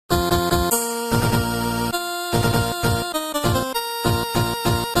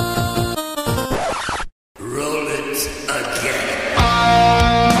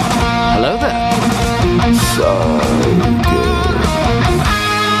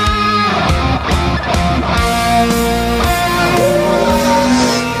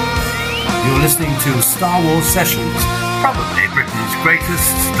Star Wars Sessions, probably Britain's greatest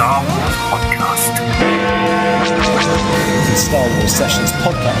Star Wars podcast. The Star Wars Sessions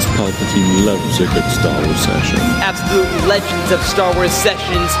podcast. Palpatine loves a good Star Wars session. Absolute legends of Star Wars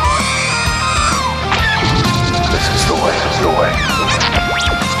Sessions. This is the way, this is the way.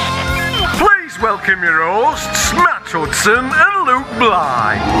 Please welcome your hosts, Matt Hudson and Luke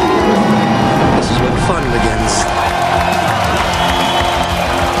Bly. This is when fun begins.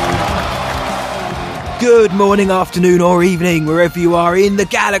 Good morning, afternoon or evening, wherever you are in the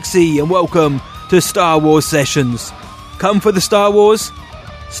galaxy, and welcome to Star Wars Sessions. Come for the Star Wars,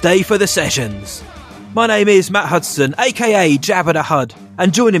 stay for the sessions. My name is Matt Hudson, aka Jabba the Hutt,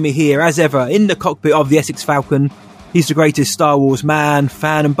 and joining me here, as ever, in the cockpit of the Essex Falcon, he's the greatest Star Wars man,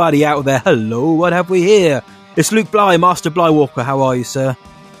 fan and buddy out there. Hello, what have we here? It's Luke Bly, Master Blywalker. How are you, sir?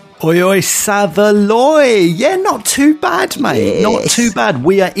 Oi, oi, Savaloy. Yeah, not too bad, mate. Yes. Not too bad.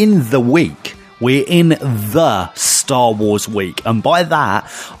 We are in the week. We're in the Star Wars week. And by that,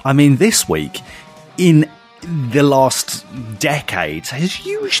 I mean this week, in the last decade, has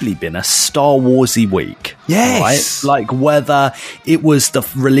usually been a Star Warsy week. Yes. Right? Like whether it was the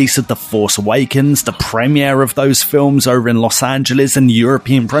release of The Force Awakens, the premiere of those films over in Los Angeles, and the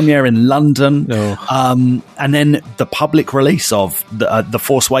European premiere in London, and then the public release of the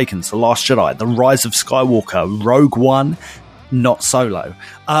Force Awakens, The Last Jedi, The Rise of Skywalker, Rogue One, not Solo.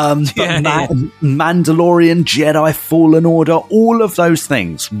 Mandalorian, Jedi Fallen Order, all of those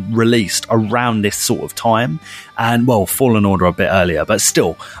things released around this sort of time. And, well, Fallen Order a bit earlier, but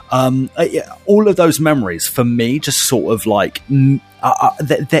still, all of those memories for me just sort of like, they're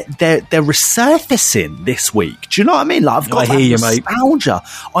resurfacing this week. Do you know what I mean? Like, I've got that nostalgia.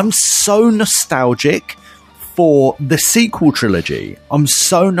 I'm so nostalgic for the sequel trilogy. I'm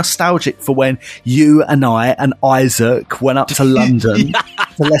so nostalgic for when you and I and Isaac went up to London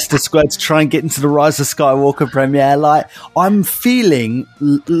to Leicester Square to try and get into the Rise of Skywalker premiere. Like, I'm feeling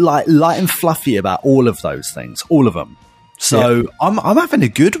like light and fluffy about all of those things, all of them. So I'm having a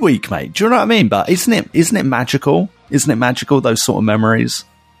good week, mate. Do you know what I mean? But isn't it magical? Isn't it magical, those sort of memories?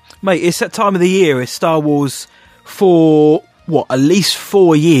 Mate, it's that time of the year. It's Star Wars for, at least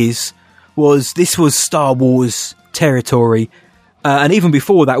 4 years. This was Star Wars territory, and even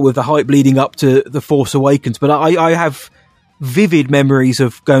before that with the hype leading up to The Force Awakens. But I have vivid memories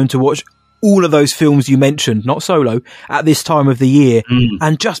of going to watch all of those films you mentioned, not Solo, at this time of the year,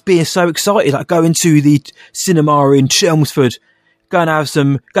 and just being so excited, like going to the cinema in Chelmsford, going to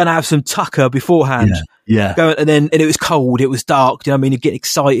have some tucker beforehand. Yeah. And it was cold, it was dark, do you know what I mean? You get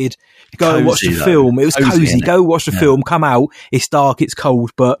excited, go and watch the film. It was cozy. Go watch the film, come out, it's dark, it's cold,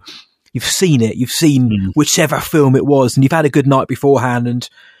 but you've seen it. You've seen whichever film it was, and you've had a good night beforehand.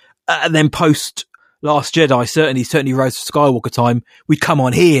 And then post Last Jedi, certainly Rise of Skywalker time, we'd come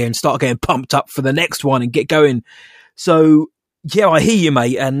on here and start getting pumped up for the next one and get going. So yeah, I hear you,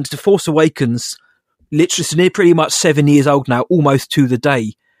 mate. And The Force Awakens, literally pretty much 7 years old now, almost to the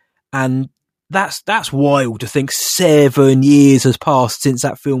day. And that's wild to think 7 years has passed since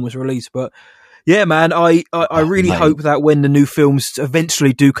that film was released. But yeah, man, I really hope that when the new films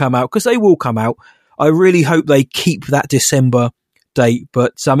eventually do come out, because they will come out, I really hope they keep that December date.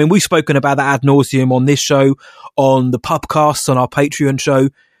 But I mean, we've spoken about that ad nauseum on this show, on the pubcasts, on our Patreon show.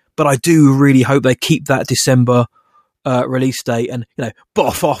 But I do really hope they keep that December release date and,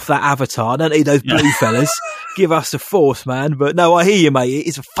 boff off that Avatar. I don't need those blue fellas. Give us the Force, man. But no, I hear you, mate.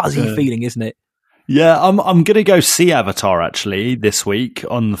 It's a fuzzy feeling, isn't it? Yeah, I'm going to go see Avatar actually this week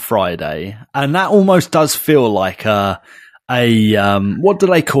on Friday, and that almost does feel like a what do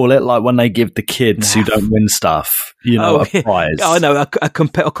they call it? Like when they give the kids who don't win stuff, a prize. I know, a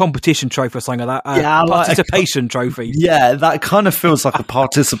competition trophy or something like that. Participation trophy. Yeah, that kind of feels like a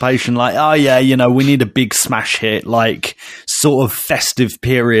participation. Like, we need a big smash hit, like sort of festive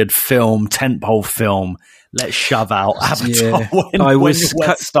period film, tentpole film. Let's shove out Avatar when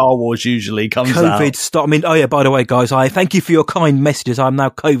Star Wars usually comes out. COVID by the way, guys, I thank you for your kind messages. I'm now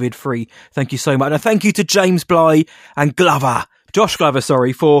COVID free. Thank you so much. And thank you to James Bly and Josh Glover,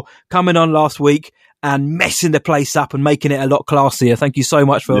 for coming on last week and messing the place up and making it a lot classier. Thank you so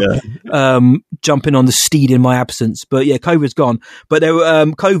much for jumping on the steed in my absence. But yeah, COVID's gone. But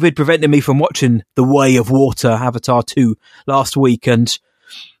COVID prevented me from watching The Way of Water, Avatar 2 last week, and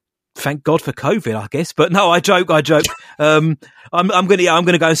thank God for COVID, I guess. But no, I joke. I'm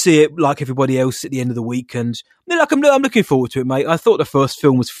gonna go and see it like everybody else at the end of the week, and I'm looking forward to it, mate. I thought the first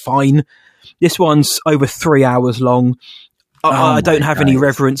film was fine. This one's over 3 hours long. I don't have any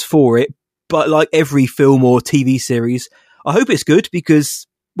reverence for it, but like every film or TV series, I hope it's good because,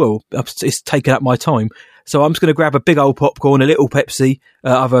 well, it's taken up my time. So I'm just going to grab a big old popcorn, a little Pepsi,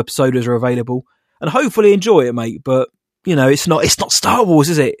 other sodas are available, and hopefully enjoy it, mate. But you know, it's not Star Wars,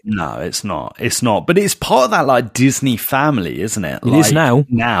 is it? No, it's not. It's not. But it's part of that like Disney family, isn't it? It is now.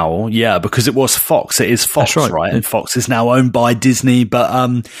 Now, yeah, because it was Fox. It is Fox, right? And Fox is now owned by Disney.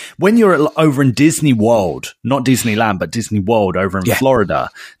 But when you're over in Disney World, not Disneyland, but Disney World over in Florida,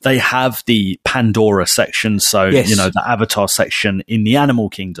 they have the Pandora section. So, you know, the Avatar section in the Animal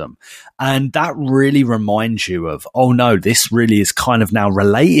Kingdom. And that really reminds you of, oh no, this really is kind of now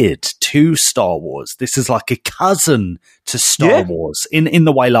related to Star Wars. This is like a cousin to Star Wars in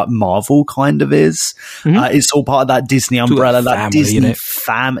the way like Marvel kind of is. It's all part of that Disney umbrella, that Disney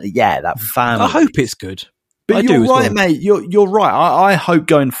family. Yeah, that family. I hope it's good. But you're right, mate. You're right. I hope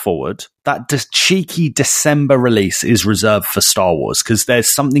going forward that cheeky December release is reserved for Star Wars because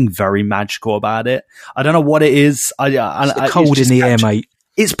there's something very magical about it. I don't know what it is. It's cold in the air, mate.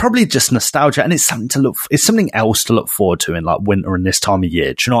 It's probably just nostalgia, and it's something else to look forward to in like winter and this time of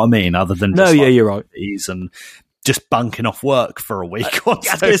year. Do you know what I mean? Other than you're right. And just bunking off work for a week or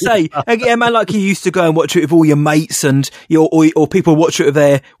so. I was going to say, yeah, man, like you used to go and watch it with all your mates and or people watch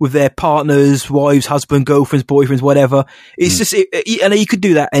it with their partners, wives, husband, girlfriends, boyfriends, whatever. It's just, and you could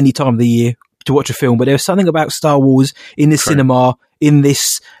do that any time of the year to watch a film, but there's something about Star Wars in the cinema in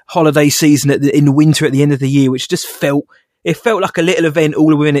this holiday season in winter at the end of the year, which just felt like a little event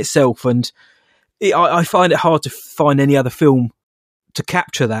all within itself. And I find it hard to find any other film to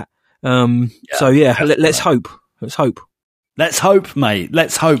capture that. Let's hope. Let's hope. Let's hope, mate.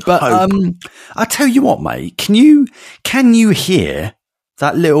 Let's hope. But I tell you what, mate. Can you hear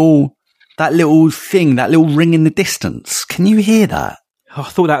that little thing, that little ring in the distance? Can you hear that? I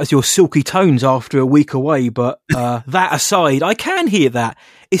thought that was your silky tones after a week away, but that aside, I can hear that.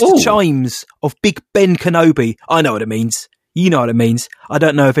 It's the chimes of Big Ben Kenobi. I know what it means. You know what it means. I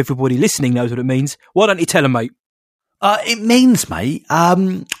don't know if everybody listening knows what it means. Why don't you tell them, mate? It means, mate,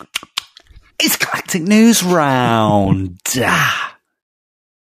 it's Galactic News Round.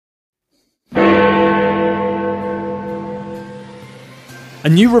 A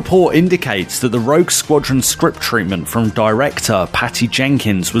new report indicates that the Rogue Squadron script treatment from director Patty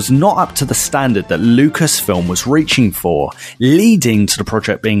Jenkins was not up to the standard that Lucasfilm was reaching for, leading to the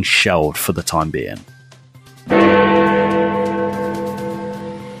project being shelved for the time being.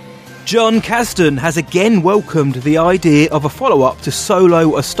 Jon Kasdan has again welcomed the idea of a follow-up to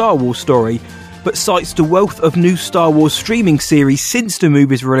Solo, a Star Wars story, but cites the wealth of new Star Wars streaming series since the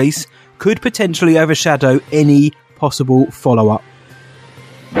movie's release could potentially overshadow any possible follow-up.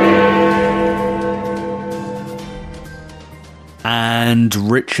 And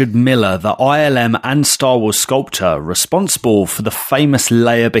Richard Miller, the ILM and Star Wars sculptor responsible for the famous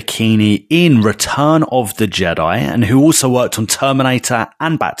Leia bikini in Return of the Jedi, and who also worked on Terminator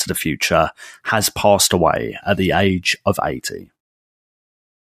and Back to the Future, has passed away at the age of 80.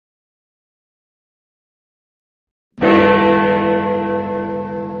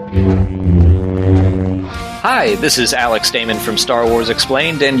 Hi, this is Alex Damon from Star Wars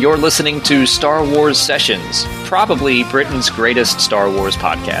Explained, and you're listening to Star Wars Sessions, probably Britain's greatest Star Wars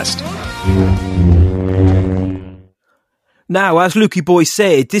podcast. Now, as Lukey Boy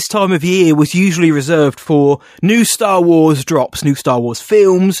said, this time of year was usually reserved for new Star Wars drops, new Star Wars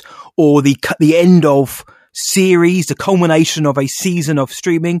films, or the end of series, the culmination of a season of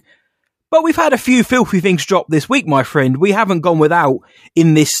streaming. But we've had a few filthy things drop this week, my friend. We haven't gone without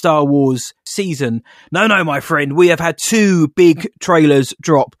in this Star Wars season. No, my friend. We have had two big trailers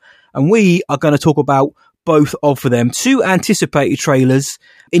drop, and we are going to talk about both of them. Two anticipated trailers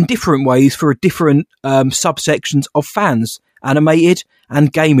in different ways for different subsections of fans, animated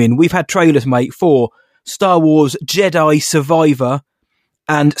and gaming. We've had trailers, mate, for Star Wars Jedi Survivor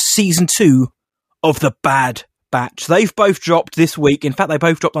and Season 2 of The Bad Batch. They've both dropped this week. In fact, they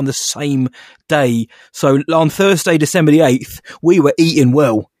both dropped on the same day. So on Thursday, December the 8th, we were eating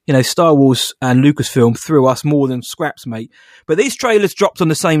well. You know, Star Wars and Lucasfilm threw us more than scraps, mate. But these trailers dropped on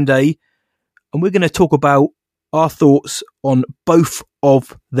the same day, and we're going to talk about our thoughts on both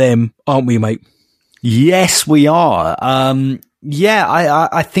of them, aren't we, mate? Yes, we are.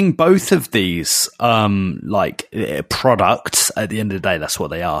 I think both of these, products, at the end of the day, that's what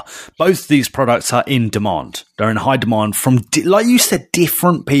they are. Both of these products are in demand. They're in high demand from, like you said,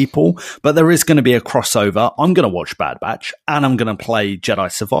 different people, but there is going to be a crossover. I'm going to watch Bad Batch and I'm going to play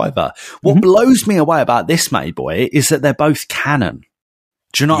Jedi Survivor. What blows me away about this, mate boy, is that they're both canon.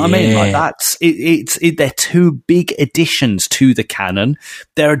 Do you know what I mean? Like that's it. They're two big additions to the canon.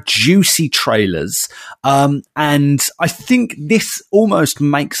 They're juicy trailers, and I think this almost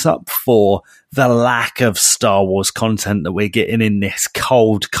makes up for the lack of Star Wars content that we're getting in this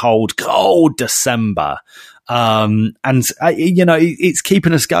cold December. It's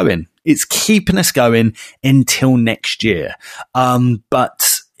keeping us going. it's keeping us going until next year. But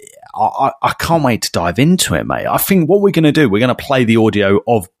I can't wait to dive into it, mate. I think what we're going to do, we're going to play the audio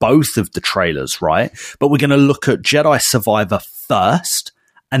of both of the trailers, right? But we're going to look at Jedi Survivor first,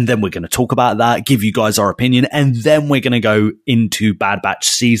 and then we're going to talk about that, give you guys our opinion, and then we're going to go into Bad Batch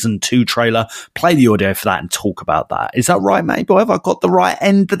Season 2 trailer, play the audio for that, and talk about that. Is that right, mate? Have I got the right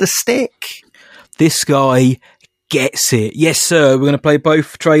end of the stick? This guy gets it. Yes, sir. We're going to play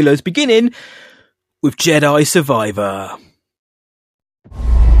both trailers, beginning with Jedi Survivor.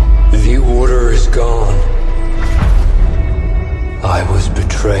 The Order is gone. I was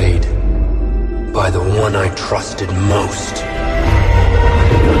betrayed by the one I trusted most.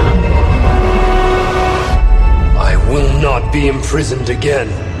 I will not be imprisoned again.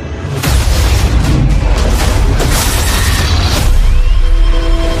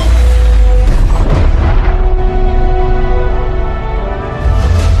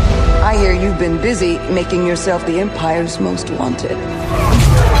 I hear you've been busy making yourself the Empire's most wanted.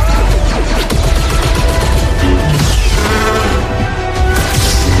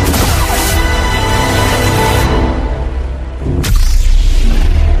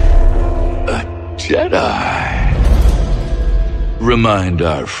 Jedi. Remind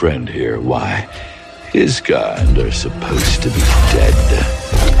our friend here why his kind are supposed to be dead.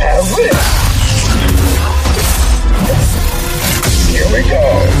 Here we go.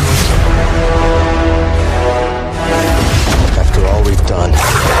 After all we've done,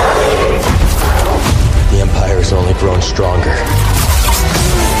 the Empire has only grown stronger.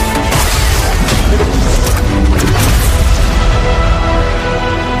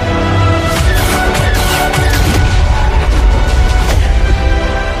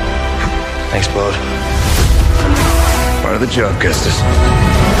 Thanks, Bode. Part of the job, Gustus.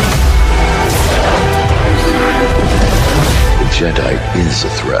 The Jedi is a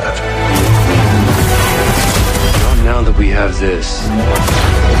threat. Not now that we have this.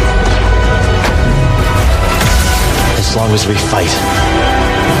 As long as we fight.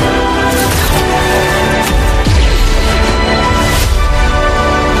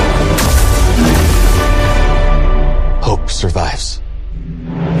 Hope survives.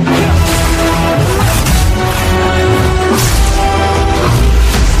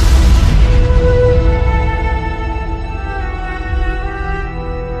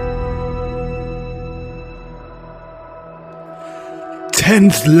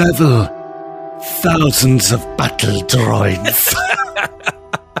 Tenth level, thousands of battle droids.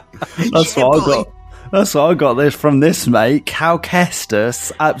 That's what I got. That's what I got this from this, mate. Cal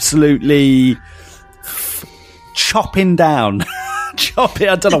Kestis absolutely chopping down.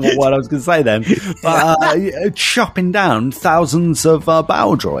 I don't know what word I was going to say then, but chopping down thousands of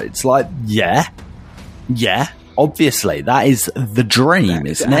battle droids. Like, yeah, obviously that is the dream,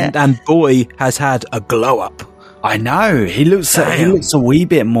 isn't it? And boy has had a glow up. I know, he looks a wee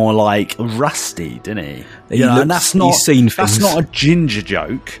bit more like rusty, didn't he? And that's not a ginger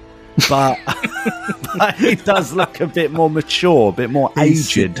joke, but but he does look a bit more mature, a bit more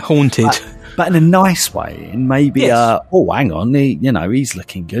aged, haunted. But in a nice way, and maybe, hang on, he's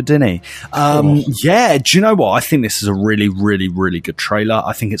looking good, isn't he? Yeah, do you know what? I think this is a really, really, really good trailer.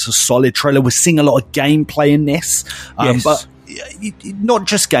 I think it's a solid trailer. We're seeing a lot of gameplay in this, but not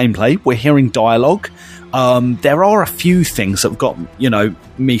just gameplay. We're hearing dialogue. There are a few things that have got,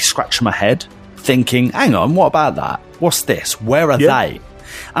 me scratching my head, thinking, hang on, what about that? What's this? Where are they?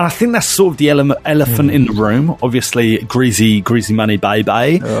 And I think that's sort of the elephant in the room. Obviously, greasy money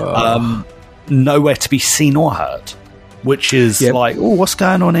baby. Nowhere to be seen or heard, which is like, oh, what's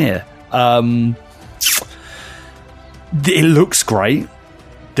going on here? It looks great.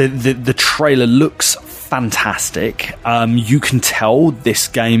 The trailer looks fantastic. You can tell this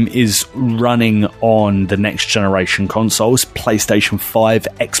game is running on the next generation consoles, PlayStation 5,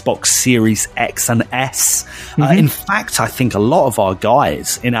 Xbox Series X and S. In fact, I think a lot of our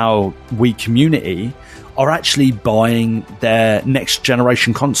guys in our Wii community are actually buying their next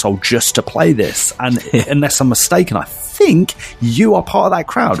generation console just to play this. And unless I'm mistaken, I think you are part of that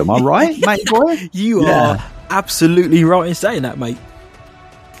crowd. Am I right, mate boy? You are absolutely right in saying that, mate.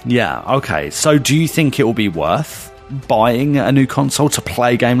 Yeah, okay. So do you think it will be worth buying a new console to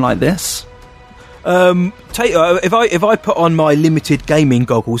play a game like this? If I put on my limited gaming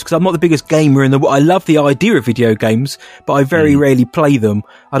goggles, because I'm not the biggest gamer in the world, I love the idea of video games, but I very rarely play them.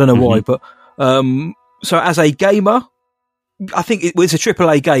 I don't know why, but so as a gamer, I think it's a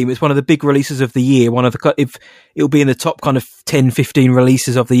AAA game. It's one of the big releases of the year. If it'll be in the top kind of 10, 15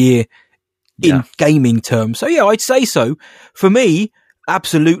 releases of the year in gaming terms. So yeah, I'd say so. For me,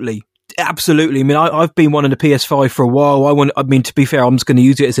 absolutely. Absolutely. I mean, I've been wanting a PS5 for a while. To be fair, I'm just going to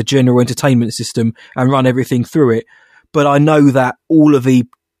use it as a general entertainment system and run everything through it. But I know that all of the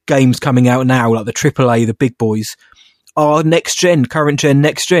games coming out now, like the AAA, the big boys, are current gen,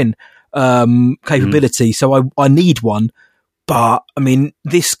 next gen capability. So I need one. But I mean,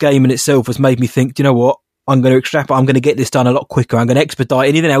 this game in itself has made me think, do you know what? I'm going to extrapolate. I'm going to get this done a lot quicker. I'm going to expedite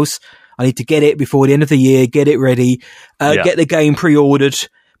anything else. I need to get it before the end of the year, get it ready, get the game pre-ordered,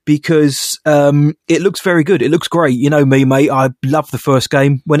 because it looks very good. It looks great. You know me, mate. I loved the first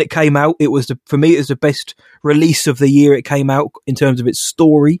game. When it came out, for me, it was the best release of the year it came out in terms of its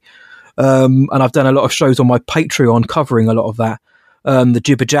story. And I've done a lot of shows on my Patreon covering a lot of that, the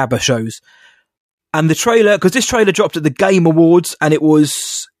Jibber Jabber shows. And the trailer, because this trailer dropped at the Game Awards, and it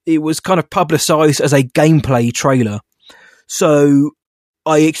was kind of publicised as a gameplay trailer. So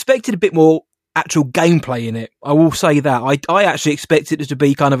I expected a bit more actual gameplay in it. I will say that. I actually expected it to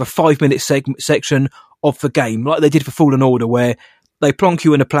be kind of a 5-minute section of the game, like they did for Fallen Order, where they plonk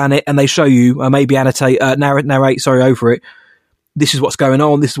you in a planet and they show you, maybe narrate over it. This is what's going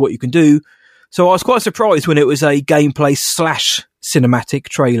on. This is what you can do. So I was quite surprised when it was a gameplay / cinematic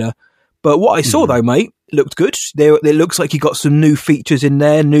trailer. But what I saw, though, mate, looked good. It looks like you got some new features in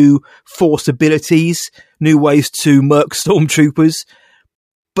there, new force abilities, new ways to murk stormtroopers.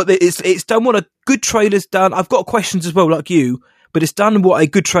 But it's done what a good trailer's done. I've got questions as well, like you, but it's done what a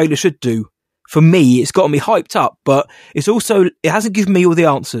good trailer should do. For me, it's got me hyped up, but it hasn't given me all the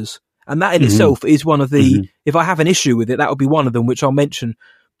answers. And that in itself is one of the, if I have an issue with it, that would be one of them, which I'll mention.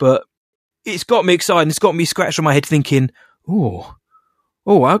 But it's got me excited. It's got me scratching my head thinking, all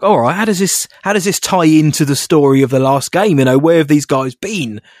right, how does this tie into the story of the last game? You know, where have these guys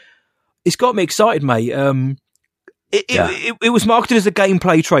been? It's got me excited, mate. It was marketed as a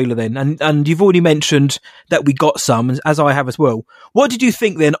gameplay trailer then, and you've already mentioned that we got some, as I have as well. What did you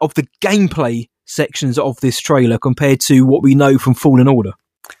think then of the gameplay sections of this trailer compared to what we know from Fallen Order?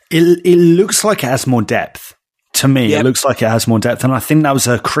 It looks like it has more depth. To me, It looks like it has more depth, and I think that was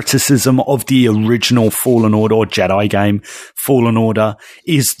a criticism of the original Fallen Order or Jedi game, Fallen Order,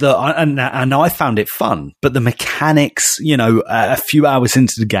 is that, and I found it fun, but the mechanics, a few hours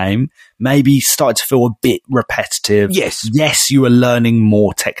into the game, maybe started to feel a bit repetitive. Yes, you were learning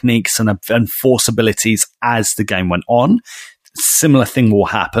more techniques and force abilities as the game went on. Similar thing will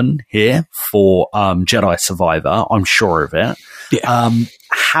happen here for Jedi Survivor, I'm sure of it.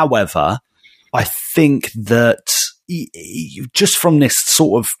 However, I think that just from this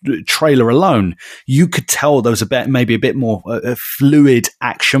sort of trailer alone, you could tell there was maybe a bit more fluid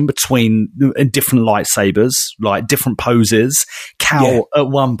action between different lightsabers, like different poses. Cal, at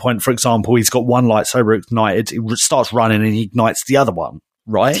one point, for example, he's got one lightsaber ignited, he starts running and he ignites the other one.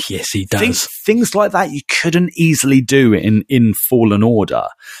 Right? Yes, he does. Things like that you couldn't easily do in Fallen Order.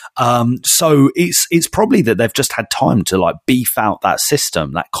 So it's probably that they've just had time to like beef out that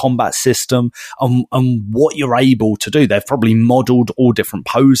system, that combat system, and what you're able to do. They've probably modeled all different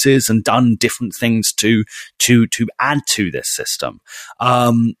poses and done different things to add to this system.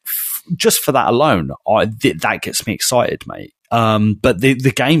 Just for that alone, that gets me excited, mate. But the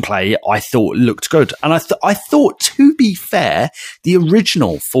gameplay I thought looked good, and I thought, to be fair, the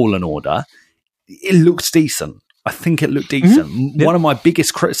original Fallen Order, it looked decent. I think it looked decent. Mm-hmm. One of my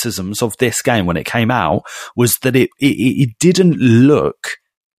biggest criticisms of this game when it came out was that it didn't look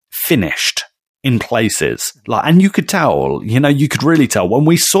finished in places. And you could tell, you could really tell when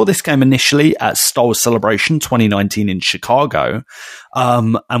we saw this game initially at Star Wars Celebration 2019 in Chicago,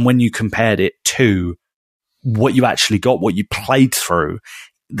 and when you compared it to what you actually got, what you played through,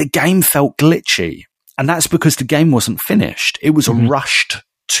 the game felt glitchy. And that's because the game wasn't finished. It was a rushed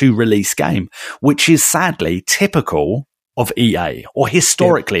to release game, which is sadly typical of EA, or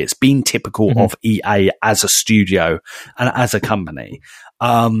historically it's been typical of EA as a studio and as a company.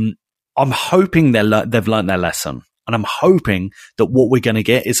 I'm hoping they've learned their lesson. And I'm hoping that what we're going to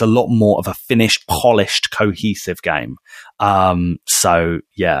get is a lot more of a finished, polished, cohesive game. So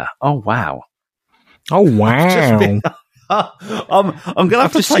yeah. Oh, wow. Oh wow! I'm gonna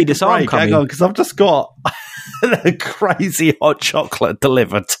have to see this arm coming because I've just got a crazy hot chocolate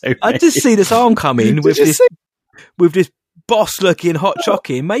delivered to me. I just see this arm coming with this boss-looking hot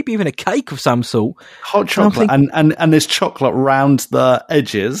chocolate, maybe even a cake of some sort. Hot chocolate and there's chocolate round the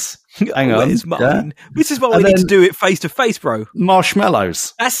edges. Hang on, where's mine? This is what we need to do it face to face, bro.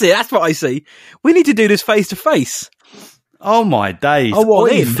 Marshmallows. That's it. That's what I see. We need to do this face to face. Oh my days! I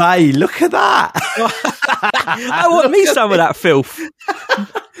want Oy vey, look at that! I want me some of that filth,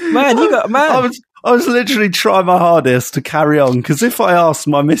 man. I was literally trying my hardest to carry on, because if I asked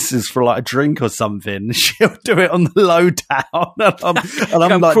my missus for like a drink or something, she'll do it on the low down, and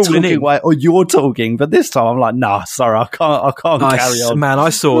I'm like talking away, or you're talking. But this time I'm like, nah, sorry, I can't carry on. Man, I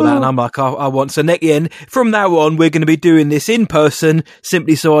saw that and I'm like, I want. So from now on, we're going to be doing this in person,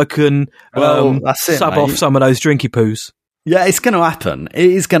 simply so I can sub off some of those drinky poos. Yeah, it's going to happen. It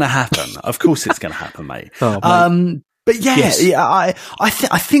is going to happen. Of course, it's going to happen, mate. Mate. But I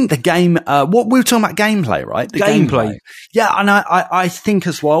think the game, what we were talking about, gameplay, right? The gameplay. Yeah, and I think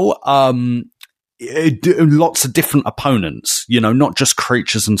as well, lots of different opponents, not just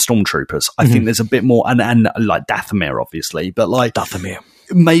creatures and stormtroopers. I think there's a bit more, and like Dathomir, obviously, but like Dathomir,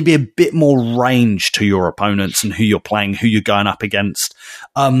 maybe a bit more range to your opponents and who you're playing, who you're going up against.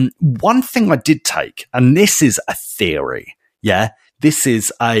 One thing I did take, and this is a theory, this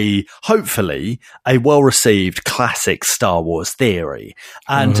is hopefully a well-received classic Star Wars theory.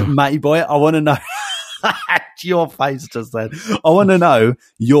 And Matty boy, I want to know your face just then. I want to know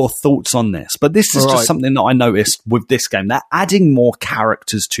your thoughts on this. But this is just something that I noticed with this game. They're adding more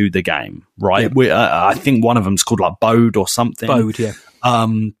characters to the game, right? Yeah. I think one of them's called like Bode or something. Bode, yeah.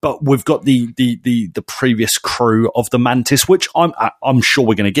 But we've got the previous crew of the Mantis, which I'm sure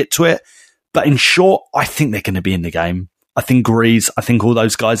we're going to get to it. But in short, I think they're going to be in the game. I think Grease, I think all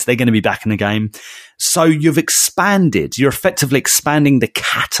those guys, they're going to be back in the game. So you're effectively expanding the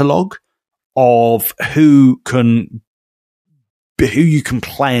catalogue of who you can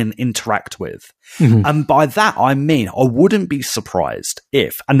play and interact with. And by that, I mean, I wouldn't be surprised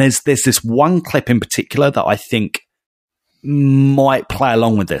if, and there's this one clip in particular that I think might play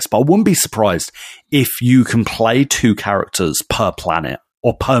along with this, but I wouldn't be surprised if you can play 2 characters per planet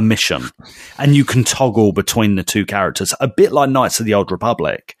or per mission, and you can toggle between the 2 characters, a bit like Knights of the Old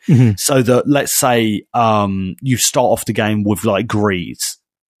Republic. So that, let's say, you start off the game with like Grease.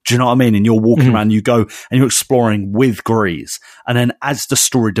 Do you know what I mean? And you're walking around, you go and you're exploring with Grease. And then as the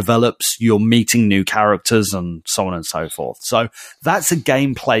story develops, you're meeting new characters and so on and so forth. So that's a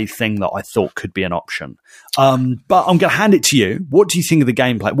gameplay thing that I thought could be an option. But I'm going to hand it to you. What do you think of the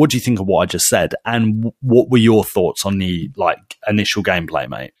gameplay? What do you think of what I just said? And what were your thoughts on the initial gameplay,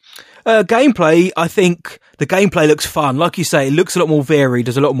 mate? Gameplay, I think the gameplay looks fun. Like you say, it looks a lot more varied.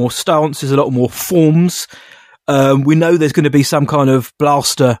 There's a lot more stances, a lot more forms. We know there's going to be some kind of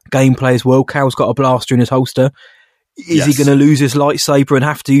blaster gameplay as well. Cal's got a blaster in his holster. Is he going to lose his lightsaber and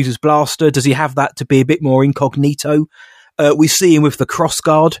have to use his blaster? Does he have that to be a bit more incognito? We see him with the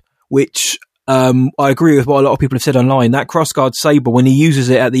crossguard, which I agree with what a lot of people have said online. That crossguard saber, when he uses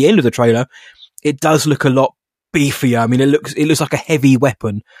it at the end of the trailer, it does look a lot beefier. I mean, it looks like a heavy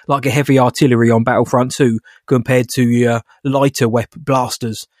weapon, like a heavy artillery on Battlefront 2 compared to lighter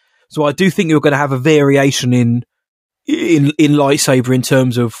blasters. So I do think you're going to have a variation in lightsaber in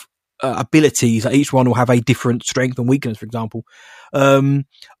terms of abilities. Each one will have a different strength and weakness, for example. I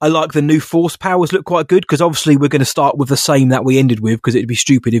like the new force powers look quite good, because obviously we're going to start with the same that we ended with, because it'd be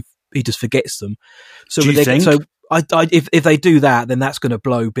stupid if he just forgets them. So do you think? If they do that, then that's going to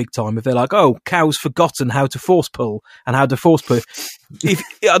blow big time. If they're like, oh, Cal's forgotten how to force pull and how to force push.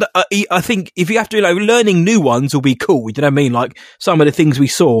 I think if you have to, learning new ones will be cool. You know what I mean? Like some of the things we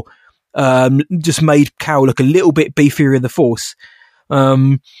saw just made Cal look a little bit beefier in the force.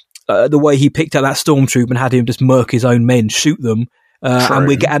 The way he picked up that stormtrooper and had him just murk his own men, shoot them. And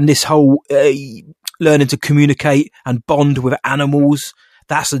we're getting this whole learning to communicate and bond with animals.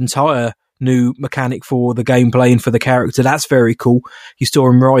 That's an entire new mechanic for the gameplay and for the character. That's very cool. You saw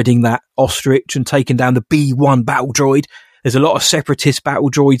him riding that ostrich and taking down the B-1 battle droid. There's a lot of separatist battle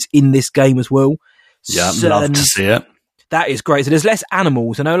droids in this game as well. Yeah, love to see it. That is great. So there's less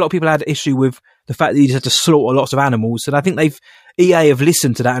animals. I know a lot of people had an issue with the fact that you just had to slaughter lots of animals. And I think EA have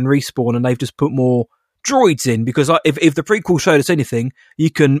listened to that and Respawn, and they've just put more droids in, because if the prequel showed us anything, you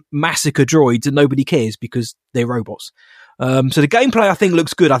can massacre droids and nobody cares because they're robots. So the gameplay, I think,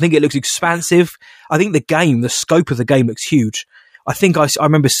 looks good. I think it looks expansive. I think the scope of the game looks huge. I think I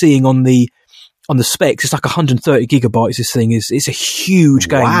remember seeing on the specs, it's like 130 gigabytes. This thing it's a huge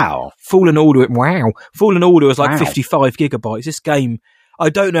game. Wow. Fallen Order is like 55 gigabytes. This game, I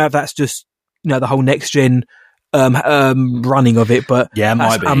don't know if that's just, the whole next gen, running of it, but yeah, it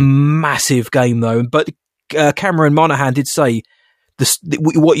might be a massive game though. But, Cameron Monaghan did say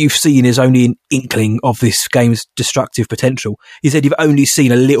what you've seen is only an inkling of this game's destructive potential. He said you've only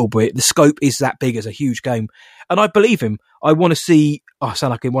seen a little bit. The scope is that big as a huge game. And I believe him. I want to see, I sound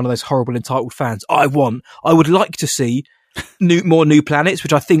like one of those horrible entitled fans. I would like to see more new planets,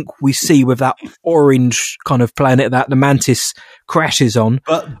 which I think we see with that orange kind of planet that the Mantis crashes on.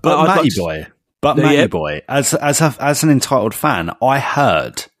 But Matty boy, as an entitled fan, I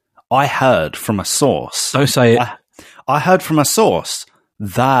heard I heard from a source. Don't say it. I heard from a source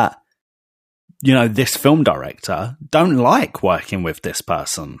that, you know, this film director don't like working with this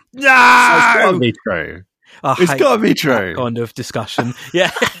person. No! So it's got to be true. It's got to be true. Kind of discussion.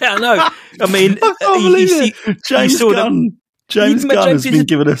 Yeah, I know. I mean, I can't believe it. James Gunn has been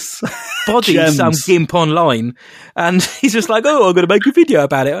giving us body gems. some gimp online, and he's just like, "Oh, I'm going to make a video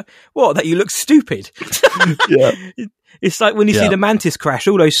about it." What? That you look stupid? Yeah. It's like when you see the Mantis crash,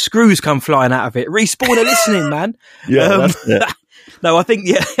 all those screws come flying out of it. Respawn are listening, man. Yeah, that's it. No, I think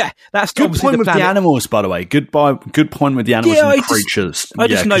that's good point with the animals. By the way, good point with the animals and the creatures. I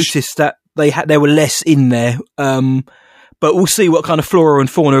just noticed that there were less in there, but we'll see what kind of flora and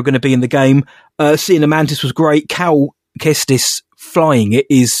fauna are going to be in the game. Seeing the Mantis was great. Cal Kestis flying it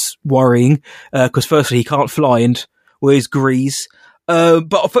is worrying because firstly he can't fly, and where's Grease?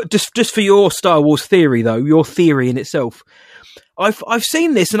 But just for your Star Wars theory, though, your theory in itself, I've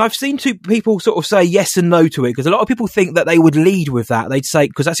seen this, and I've seen two people sort of say yes and no to it, because a lot of people think that they would lead with that. They'd say,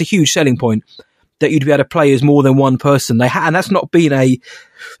 because that's a huge selling point, that you'd be able to play as more than one person. And that's not been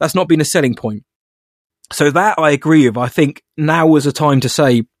a selling point. So that I agree with. I think now was a time to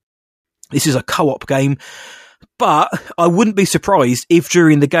say this is a co-op game. But I wouldn't be surprised if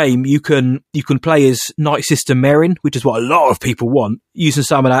during the game you can play as Night Sister Merrin, which is what a lot of people want, using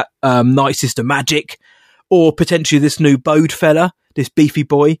some of that Night Sister magic, or potentially this new Bode fella, this beefy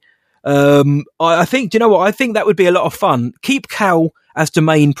boy. I think, do you know what? I think that would be a lot of fun. Keep Cal as the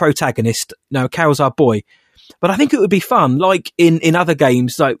main protagonist. No, Cal's our boy. But I think it would be fun, like in other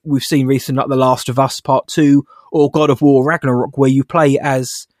games, like we've seen recently, like The Last of Us Part 2 or God of War Ragnarok, where you play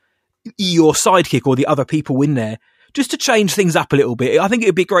as your sidekick or the other people in there, just to change things up a little bit. I think it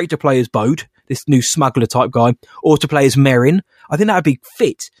would be great to play as Bode, this new smuggler type guy, or to play as Merrin. I think that would be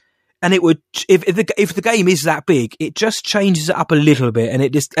fit. And it would, if the game is that big, it just changes it up a little bit,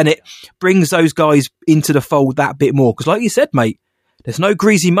 and it brings those guys into the fold that bit more. Because like you said, mate, there's no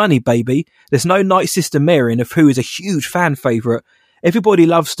Greasy Money, baby. There's no Night Sister Merrin, of who is a huge fan favourite. Everybody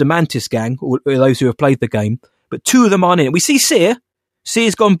loves the Mantis Gang, or those who have played the game, but two of them aren't in it. We see Seer.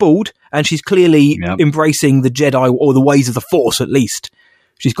 Seer's gone bald, and she's clearly embracing the Jedi, or the ways of the Force, at least.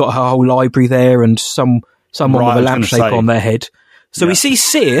 She's got her whole library there, and someone with a lampshade on their head. So we see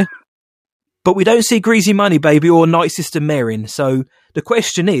Seer, but we don't see Greasy Money, baby, or Night Sister Merrin. So the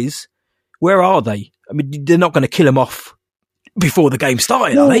question is, where are they? I mean, they're not going to kill them off before the game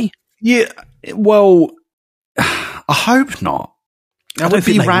started, are they? Yeah, well, I hope not. That would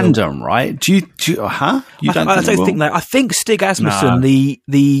be random, right? Do you huh? You don't I don't think that. I think Stig Asmussen,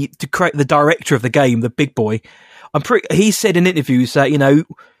 the director of the game, the big boy, he said in interviews that, you know,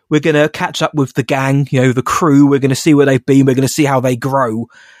 we're going to catch up with the gang, you know, the crew. We're going to see where they've been. We're going to see how they grow.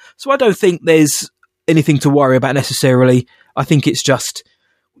 So I don't think there's anything to worry about necessarily. I think it's just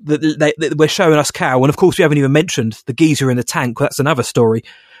that we're showing us Cal, and of course we haven't even mentioned the geezer in the tank. That's another story.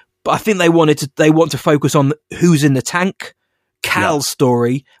 But I think they want to focus on who's in the tank. Cal's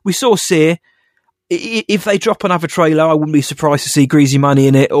story. We saw Seer. If they drop another trailer, I wouldn't be surprised to see Greasy Money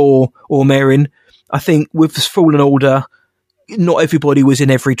in it or Merrin. I think with this Fallen Order, not everybody was in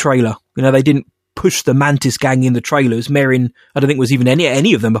every trailer. You know, they didn't push the Mantis Gang in the trailers. Merrin, I don't think was even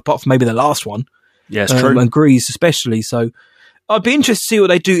any of them, apart from maybe the last one. Yeah, it's true. And Grease especially. So I'd be interested to see what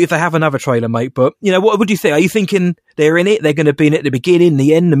they do if they have another trailer, mate. But, you know, what would you think? Are you thinking they're in it? They're going to be in it at the beginning,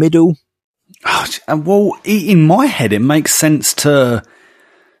 the end, the middle? Oh, well, in my head, it makes sense to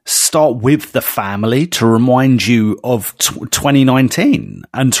start with the family to remind you of 2019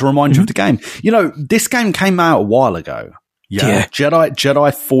 and to remind you of the game. You know, this game came out a while ago. Yeah.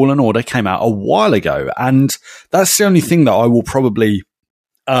 Jedi Fallen Order came out a while ago, and that's the only thing that I will probably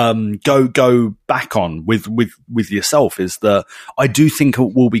go back on with yourself, is that I do think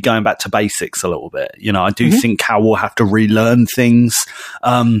we'll be going back to basics a little bit. You know, I do think Cal will have to relearn things.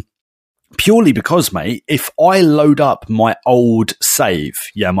 Purely because, mate, if I load up my old save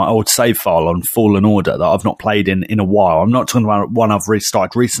file on Fallen Order that I've not played in a while, I'm not talking about one I've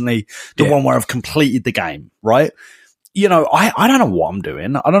restarted recently, the one where I've completed the game, right? You know, I don't know what I'm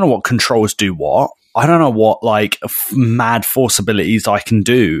doing. I don't know what controls do what. I don't know what, like, mad force abilities I can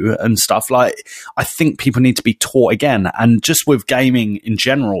do and stuff. Like, I think people need to be taught again. And just with gaming in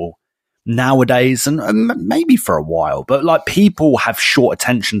general, nowadays, and maybe for a while, but like, people have short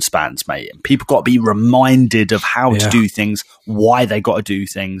attention spans, mate, and people got to be reminded of how to do things, why they got to do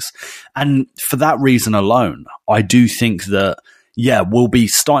things. And for that reason alone, I do think that, we'll be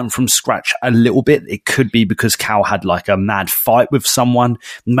starting from scratch a little bit. It could be because Cal had like a mad fight with someone.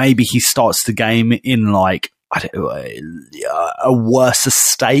 Maybe he starts the game in like, I don't know, a worse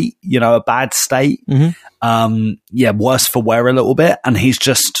state, you know, a bad state. Worse for wear a little bit. And he's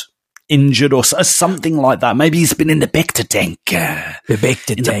just injured or something like that. Maybe he's been in the Bicter tank. The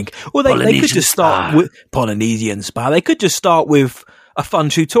Bicter tank. Well, they could just start with Polynesian spa. They could just start with a fun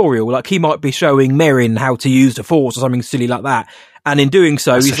tutorial. Like he might be showing Merrin how to use the Force or something silly like that. And in doing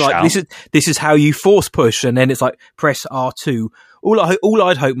so, he's like, this is how you force push. And then it's like, press R2. All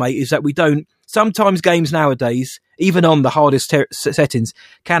I'd hope, mate, is that we don't, sometimes games nowadays, even on the hardest settings,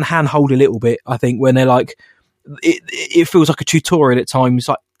 can handhold a little bit, I think, when they're like, it feels like a tutorial at times,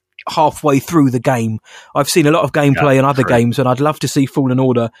 like halfway through the game. I've seen a lot of gameplay in other games, and I'd love to see Fallen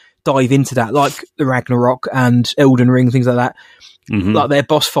Order dive into that, like the Ragnarok and Elden Ring, things like that. Mm-hmm. Like their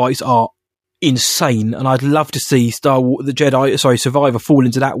boss fights are insane, and I'd love to see Survivor fall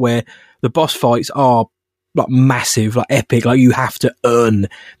into that, where the boss fights are like massive, like epic, like you have to earn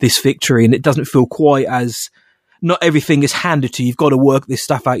this victory, and it doesn't feel quite as, not everything is handed to you. You've got to work this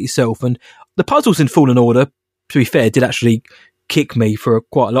stuff out yourself. And the puzzles in Fallen Order, to be fair, did actually kick me for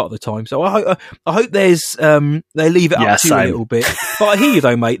quite a lot of the time. So I hope there's they leave it up to you a little bit. But I hear you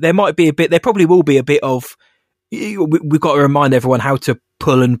though, mate. There probably will be a bit of, we've got to remind everyone how to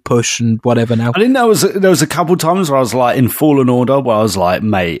pull and push and whatever now. I think there was a couple times where I was like, in Fallen Order, where I was like,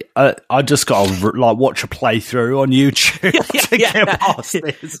 mate, I just got to like watch a playthrough on YouTube to get past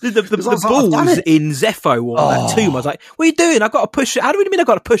this. The balls in Zepho or that tomb, I was like, what are you doing? I've got to push it. How do you mean I've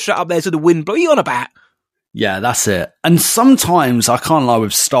got to push it up there so the wind blows? What are you on about? Yeah, that's it. And sometimes, I can't lie,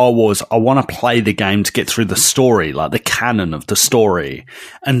 with Star Wars, I want to play the game to get through the story, like the canon of the story.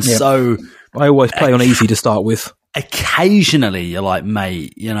 And so I always play on easy to start with. Occasionally, you're like,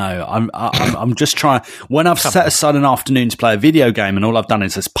 mate, you know, I'm just trying. When I've set aside an afternoon to play a video game, and all I've done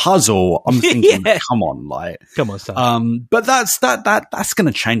is this puzzle, I'm thinking, come on, son. But that's going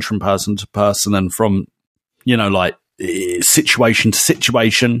to change from person to person, and from, you know, like situation to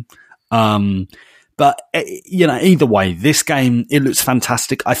situation. But, you know, either way, this game, it looks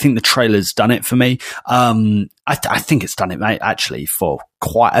fantastic. I think the trailer's done it for me. I think it's done it, mate, actually, for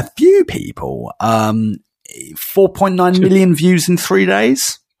quite a few people. 4.9 million views in 3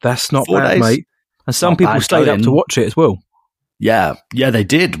 days. That's not bad, mate. And some people stayed up to watch it as well. Yeah, they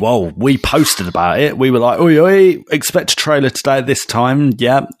did. Well, we posted about it. We were like, oi, expect a trailer today at this time.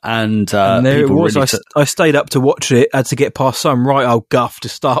 Yeah. And there it was. I stayed up to watch it, had to get past some right old guff to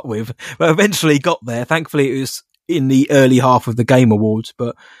start with, but eventually got there. Thankfully, it was in the early half of the Game Awards,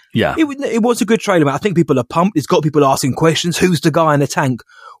 but yeah, it was a good trailer, man. I think people are pumped. It's got people asking questions. Who's the guy in the tank?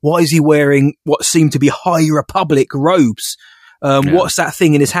 Why is he wearing what seem to be High Republic robes? What's that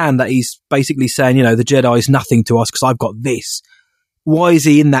thing in his hand that he's basically saying, you know, the Jedi is nothing to us because I've got this? Why is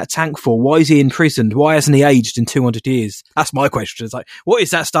he in that tank for? Why is he imprisoned? Why hasn't he aged in 200 years? That's my question. It's like, what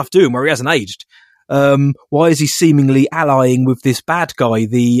is that stuff doing where he hasn't aged? Why is he seemingly allying with this bad guy,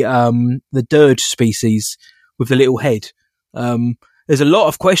 the dirge species with the little head? There's a lot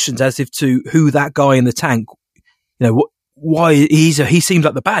of questions as if to who that guy in the tank, you know, why he seems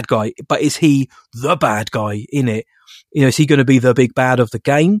like the bad guy, but is he the bad guy in it? You know, is he going to be the big bad of the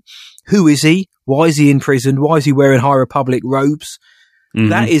game? Who is he? Why is he in prison? Why is he wearing High Republic robes? Mm-hmm.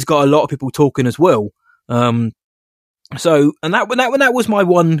 That has got a lot of people talking as well. So, and that was my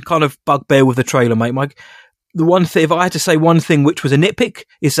one kind of bugbear with the trailer, mate. The one thing, if I had to say one thing which was a nitpick,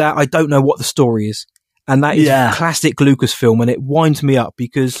 is that I don't know what the story is. And that is classic Lucasfilm, and it winds me up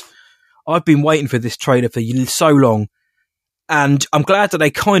because I've been waiting for this trailer for so long. And I'm glad that they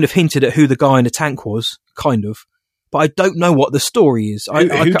kind of hinted at who the guy in the tank was, kind of. But I don't know what the story is. Who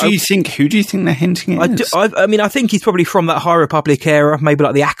do you think they're hinting at? I mean, I think he's probably from that High Republic era, maybe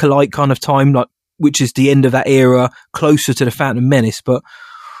like the Acolyte kind of time, like which is the end of that era, closer to the Phantom Menace. But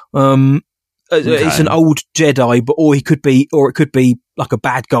it's an old Jedi, or it could be like a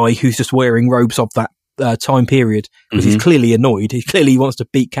bad guy who's just wearing robes of that time period because he's clearly annoyed. He clearly wants to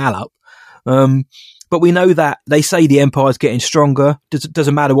beat Cal up. But we know that they say the Empire's getting stronger.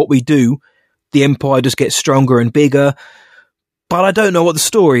 Doesn't matter what we do. The Empire just gets stronger and bigger. But I don't know what the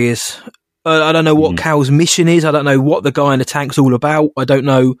story is. I don't know what Cal's mission is. I don't know what the guy in the tank's all about. I don't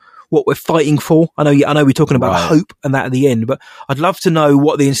know what we're fighting for. I know we're talking about hope and that at the end, but I'd love to know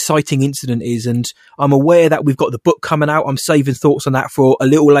what the inciting incident is. And I'm aware that we've got the book coming out. I'm saving thoughts on that for a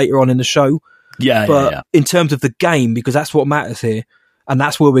little later on in the show. But in terms of the game, because that's what matters here, and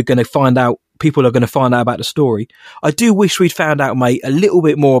that's where we're going to find out, people are going to find out about the story. I do wish we'd found out, mate, a little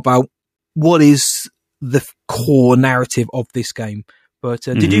bit more about what is the core narrative of this game. But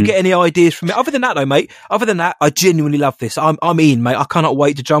did you get any ideas from it? Other than that, though, mate, I genuinely love this. I'm in, mate. I cannot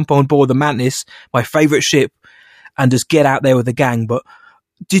wait to jump on board the Mantis, my favourite ship, and just get out there with the gang. But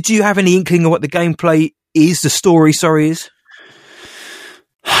did you have any inkling of what the gameplay is, the story, is?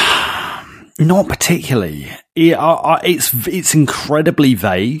 Not particularly. It's incredibly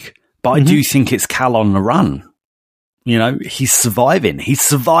vague. but I do think it's Cal on the run. You know, he's surviving. He's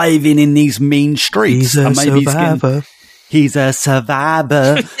surviving in these mean streets. He's a survivor. He's a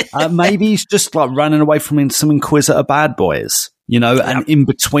survivor. Maybe he's just like running away from some Inquisitor bad boys, you know, and in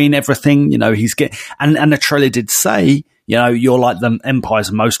between everything, you know, he's getting, and the trailer did say, you know, you're like the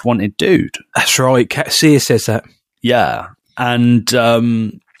Empire's most wanted dude. That's right. Seer says that. Yeah. And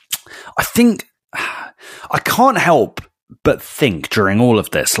I think I can't help but think during all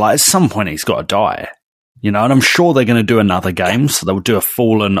of this, like at some point he's got to die. You know, and I'm sure they're going to do another game, so they'll do a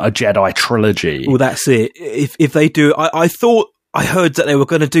Jedi trilogy. Well, that's it. If they do, I heard that they were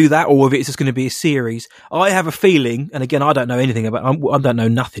going to do that, or if it's just going to be a series. I have a feeling, and again, I don't know anything about. I don't know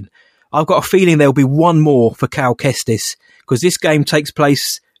nothing. I've got a feeling there'll be one more for Cal Kestis, because this game takes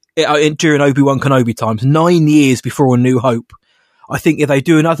place during Obi-Wan Kenobi times, 9 years before A New Hope. I think if they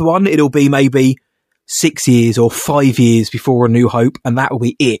do another one, it'll be maybe 6 years or 5 years before A New Hope, and that will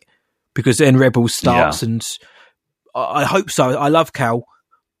be it. Because then Rebels starts, and I hope so. I love Cal,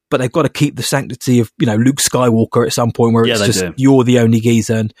 but they've got to keep the sanctity of, you know, Luke Skywalker at some point where it's just you're the only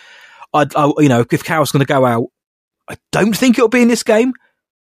geezer. And I you know, if Cal's going to go out, I don't think it'll be in this game,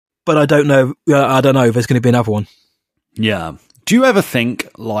 but I don't know. I don't know if there's going to be another one. Yeah. Do you ever think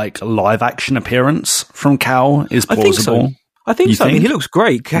like a live action appearance from Cal is plausible? I think so. I mean, he looks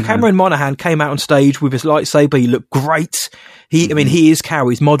great. Cameron Monaghan came out on stage with his lightsaber. He looked great. I mean, he is Cal.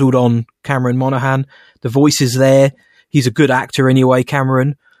 He's modelled on Cameron Monaghan. The voice is there. He's a good actor anyway,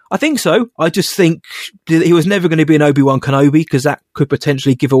 Cameron. I think so. I just think he was never going to be an Obi-Wan Kenobi, because that could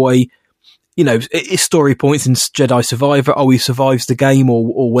potentially give away, you know, his story points in Jedi Survivor. Oh, he survives the game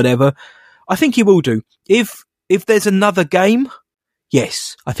or whatever. I think he will do. If there's another game,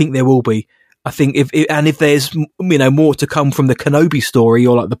 yes, I think there will be. I think if there's, you know, more to come from the Kenobi story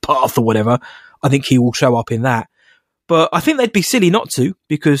or like the Path or whatever, I think he will show up in that. But I think they'd be silly not to,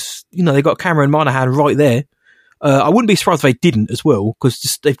 because, you know, they got Cameron Monaghan right there. I wouldn't be surprised if they didn't as well, because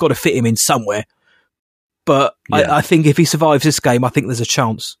they've got to fit him in somewhere. But I think if he survives this game, I think there's a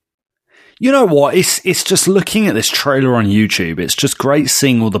chance. You know what? It's just looking at this trailer on YouTube. It's just great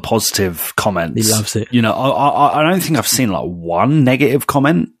seeing all the positive comments. He loves it. You know, I don't think I've seen like one negative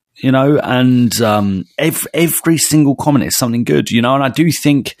comment. You know, and every single comment is something good, you know, and I do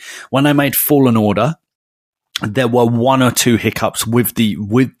think when they made Fallen Order, there were one or two hiccups with the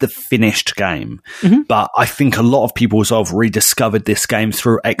finished game. Mm-hmm. But I think a lot of people sort of rediscovered this game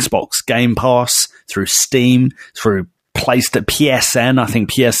through Xbox Game Pass, through Steam, through PSN. I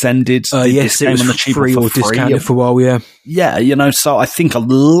think PSN did yes, this game on the cheap free or discounted for a while, yeah. Yeah, you know, so I think a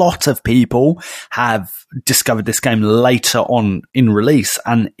lot of people have discovered this game later on in release,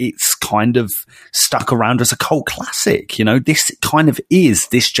 and it's kind of stuck around as a cult classic. You know, this kind of is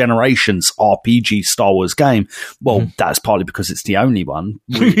this generation's RPG Star Wars game. Well, that's partly because it's the only one.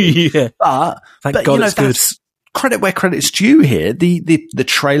 Really. Yeah. But thank God, you know, it's good. Credit where credit's due here. The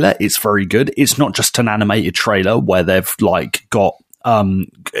trailer is very good. It's not just an animated trailer where they've like got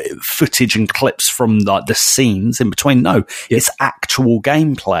footage and clips from like the scenes in between. No, it's actual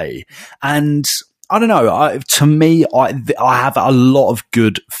gameplay. And I don't know. To me, I have a lot of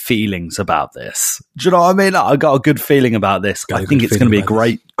good feelings about this. Do you know what I mean? I got a good feeling about this. I think it's going to be a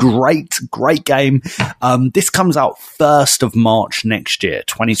great game. This comes out 1st of March next year,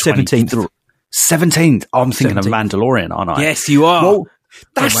 2020. 17th. Oh, I'm thinking 17th. Of Mandalorian, aren't I? Yes, you are. Well,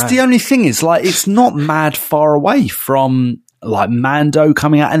 that's the only thing is like, it's not mad far away from like Mando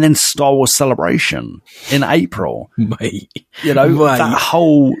coming out and then Star Wars Celebration in April. Mate. You know, that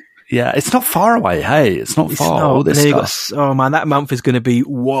whole... Yeah, it's not far away. Hey, it's not far. All this stuff. Oh man, that month is going to be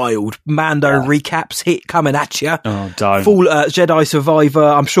wild. Mando recaps hit coming at you. Oh, don't. Full Jedi Survivor.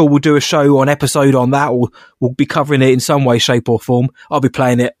 I'm sure we'll do a show or an episode on that, or we'll be covering it in some way, shape, or form. I'll be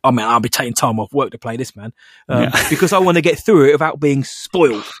playing it. I mean, I'll be taking time off work to play this, man, because I want to get through it without being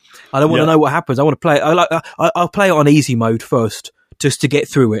spoiled. I don't want to know what happens. I want to play it. I'll play it on easy mode first, just to get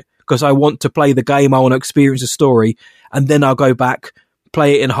through it, because I want to play the game. I want to experience the story, and then I'll go back,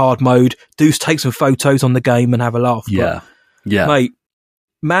 play it in hard mode, take some photos on the game and have a laugh. Yeah. Mate,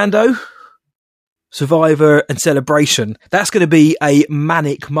 Mando, Survivor and Celebration, that's going to be a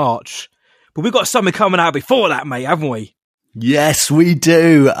manic March. But we've got something coming out before that, mate, haven't we? Yes, we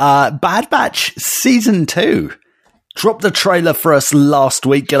do. Bad Batch Season 2. Dropped the trailer for us last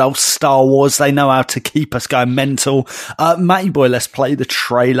week. Good old Star Wars. They know how to keep us going mental. Matty boy, let's play the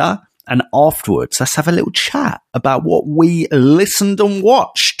trailer. And afterwards, let's have a little chat about what we listened and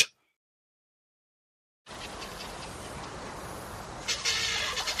watched.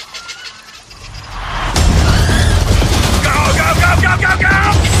 Go, go, go, go, go,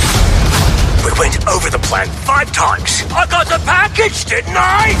 go! We went over over the plan 5 times. I got the package, didn't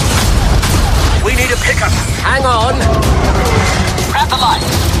I? We need a pickup. Hang on. Grab the light.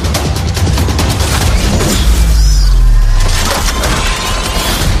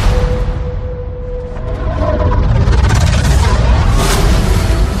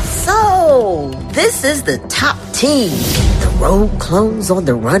 So, this is the top team. The rogue clones on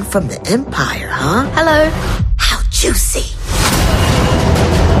the run from the Empire, huh? Hello. How juicy.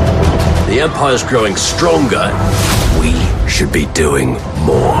 The Empire's growing stronger. We should be doing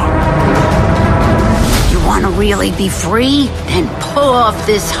more. You want to really be free? Then pull off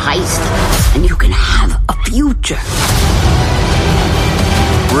this heist, and you can have a future.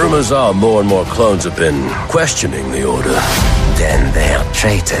 Rumors are more and more clones have been questioning the Order. Then they're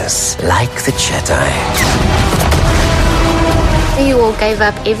traitors, like the Jedi. You all gave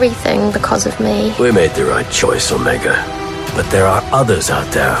up everything because of me. We made the right choice, Omega. But there are others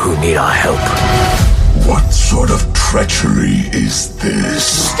out there who need our help. What sort of treachery is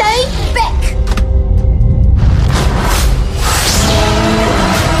this? Stay back!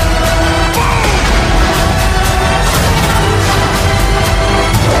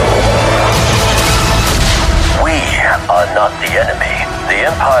 We are not the enemy. The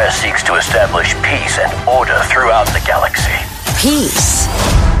Empire seeks to establish peace and order throughout the galaxy. Peace.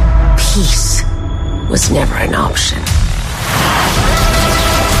 Peace was never an option.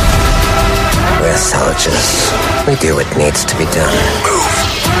 We're soldiers. We do what needs to be done.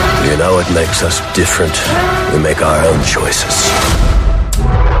 You know what makes us different? We make our own choices.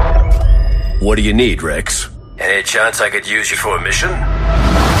 What do you need, Rex? Any chance I could use you for a mission?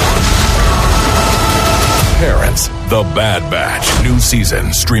 Parents, The Bad Batch. New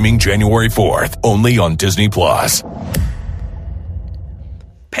season streaming January 4th. Only on Disney+.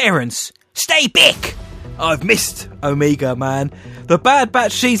 Parents, stay back! I've missed Omega, man. The Bad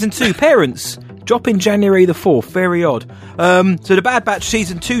Batch Season 2. Parents, dropping January the 4th. Very odd. So the Bad Batch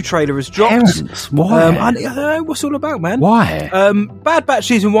Season 2 trailer has dropped. Parents, why? I don't know what's all about, man. Why? Bad Batch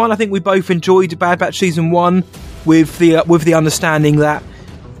Season 1, I think we both enjoyed Bad Batch Season 1 with the understanding that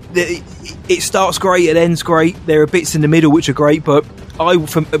it starts great, it ends great. There are bits in the middle which are great, but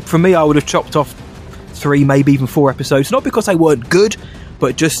for me, I would have chopped off 3, maybe even 4 episodes. Not because they weren't good,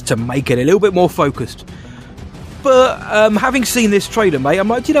 but just to make it a little bit more focused. But having seen this trailer, mate, I'm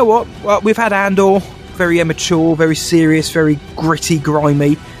like, do you know what? Well, we've had Andor, very immature, very serious, very gritty,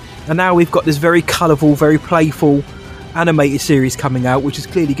 grimy, and now we've got this very colourful, very playful animated series coming out, which is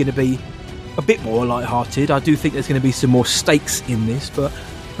clearly going to be a bit more light-hearted. I do think there's going to be some more stakes in this, but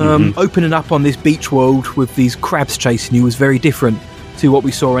opening up on this beach world with these crabs chasing you was very different to what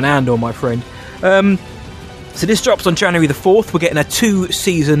we saw in Andor, my friend. So this drops on January the 4th. We're getting a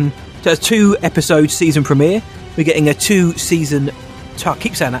 2-episode season premiere. We're getting a 2-season... I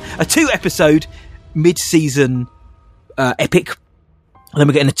keep saying that. A 2-episode mid-season epic. And then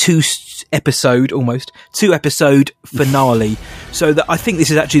we're getting a 2-episode finale. So that I think this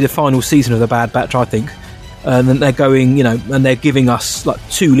is actually the final season of The Bad Batch, I think. And then they're going, and they're giving us like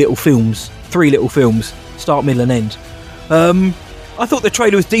 3 little films, start, middle and end. I thought the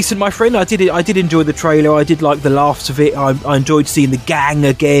trailer was decent, my friend. I did enjoy the trailer. I did like the laughs of it. I enjoyed seeing the gang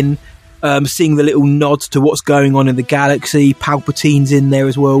again, seeing the little nods to what's going on in the galaxy. Palpatine's in there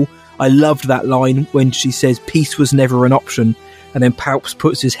as well. I loved that line when she says, "Peace was never an option," and then Palps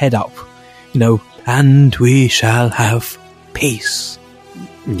puts his head up, and we shall have peace.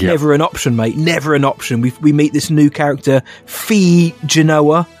 Yep. Never an option, mate. Never an option. We meet this new character, Phee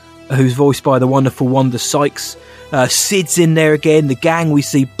Genoa, who's voiced by the wonderful Wanda Sykes. Sid's in there again. The gang, we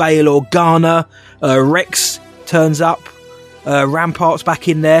see Bail Organa. Rex turns up. Rampart's back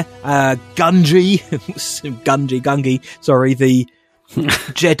in there. Gungi, the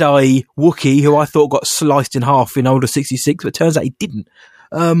Jedi Wookiee, who I thought got sliced in half in Order 66, but it turns out he didn't.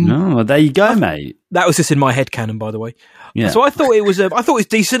 No, there you go, mate. That was just in my head canon, by the way. Yeah. So I thought it was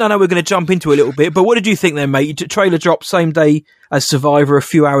decent. I know we're going to jump into it a little bit, but what did you think then, mate? Trailer dropped same day as Survivor, a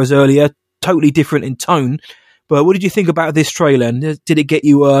few hours earlier, totally different in tone. But what did you think about this trailer? And did it get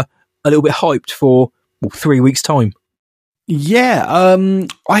you a little bit hyped for 3 weeks' time? Yeah,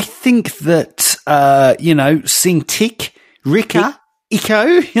 I think that seeing Tick, Rika,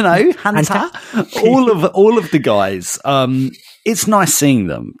 Iko, Hunter, all of the guys. It's nice seeing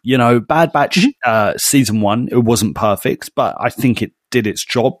them. Bad Batch season 1, it wasn't perfect, but I think it did its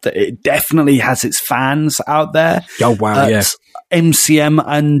job. That it definitely has its fans out there. Oh wow! At MCM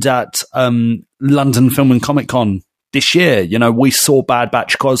and at London Film and Comic Con this year. We saw Bad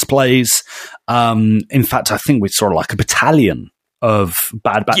Batch cosplays. In fact, I think we saw like a battalion of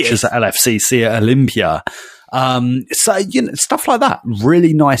Bad Batches at LFCC at Olympia. So, stuff like that.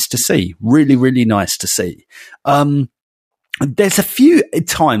 Really nice to see. Really, really nice to see. There's a few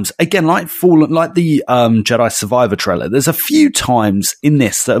times, again, like the Jedi Survivor trailer, there's a few times in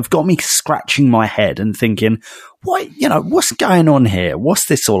this that have got me scratching my head and thinking, what's going on here? What's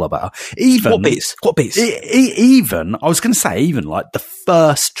this all about? Even what bits? Even I was going to say, even like the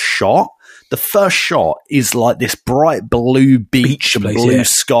first shot is like this bright blue beach and blue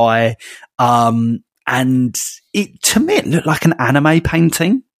sky, and to me it looked like an anime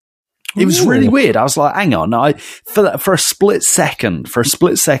painting. It was really weird. I was like, hang on. For a split second,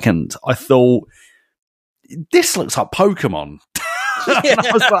 I thought, this looks like Pokemon. And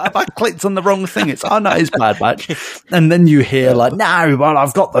I was like, have I clicked on the wrong thing? It's Bad Batch. And then you hear like, no, well,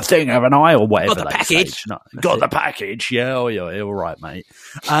 I've got the thing of an eye or whatever. Got the package. No, got the package. Yeah, all right, mate.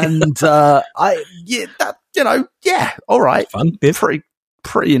 And all right. Fun.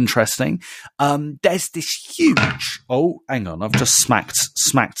 Pretty interesting. There's this huge. Oh, hang on! I've just smacked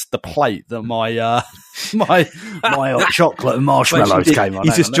the plate that my my hot chocolate and marshmallows came on.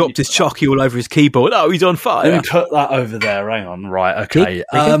 He's just dropped his chocky all over his keyboard. Oh, he's on fire! Let me put that over there. Hang on. Right. Okay.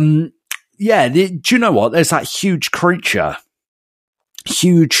 Do you know what? There's that huge creature.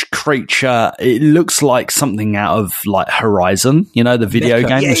 It looks like something out of like Horizon. You know, the video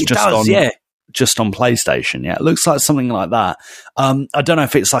game that's just on PlayStation. Yeah, it looks like something like that. I don't know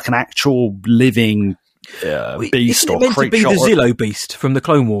if it's like an actual living beast or creature. Meant to be the Zillo beast from the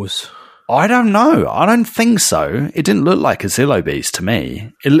Clone Wars? I don't know. I don't think so. It didn't look like a Zillo beast to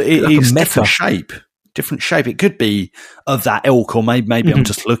me. It's different shape. Different shape. It could be of that ilk, or maybe I'm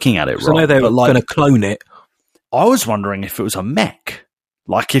just looking at it wrong. I know they were going to clone it. I was wondering if it was a mech.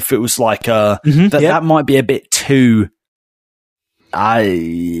 Like if it was like that might be a bit too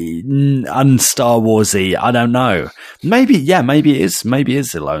un-Star Warsy. I don't know. Maybe it is. Maybe it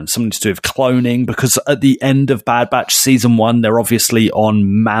is Zillo, something to do with cloning, because at the end of Bad Batch season 1, they're obviously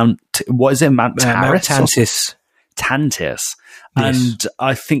on Mount Tantis. Tantis. And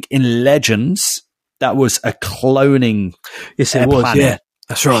I think in Legends, that was a cloning planet. Yeah,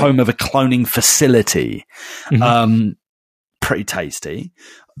 that's right. Home of a cloning facility. Pretty tasty.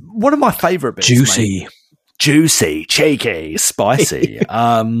 One of my favourite bits. Juicy, cheeky, spicy.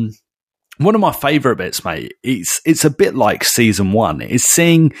 One of my favourite bits, mate, it's a bit like season 1, is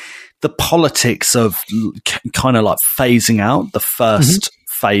seeing the politics of kind of like phasing out the first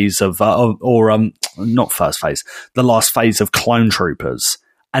phase of, not first phase, the last phase of clone troopers,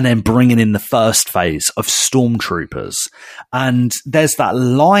 and then bringing in the first phase of stormtroopers. And there's that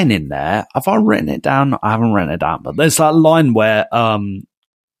line in there. Have I written it down? I haven't written it down, but there's that line where,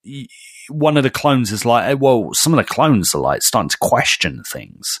 one of the clones is like, well, some of the clones are like starting to question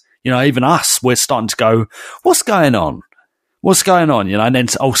things. You know, even us, we're starting to go, what's going on? You know, and then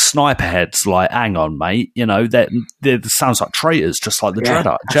Sniper Head's like, hang on, mate. You know, that sounds like traitors, just like the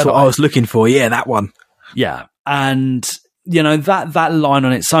Jedi. That's what I was looking for. Yeah, that one. Yeah. And, you know, that line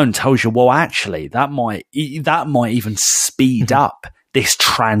on its own tells you, well, actually, that might even speed up this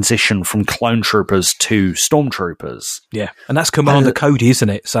transition from clone troopers to stormtroopers. Yeah. And that's Commander Cody, isn't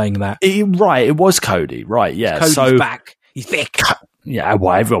it, saying that? Right, it was Cody. Right, yeah. Cody's back. He's back. Yeah,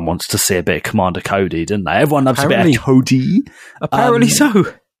 well, everyone wants to see a bit of Commander Cody, didn't they? Everyone loves a bit of Cody. Apparently so.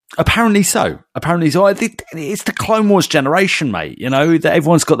 Apparently so. It's the Clone Wars generation, mate. You know, that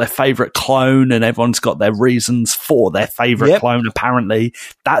everyone's got their favourite clone and everyone's got their reasons for their favourite clone, apparently.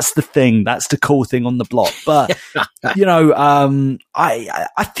 That's the thing. That's the cool thing on the block. But, you know,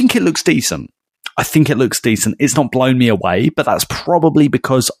 I think it looks decent. It's not blown me away, but that's probably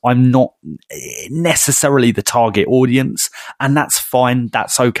because I'm not necessarily the target audience, and that's fine.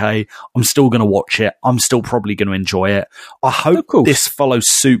 That's okay. I'm still going to watch it. I'm still probably going to enjoy it. I hope this follows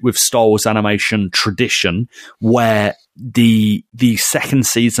suit with Star Wars animation tradition, where the second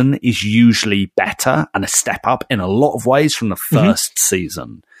season is usually better and a step up in a lot of ways from the first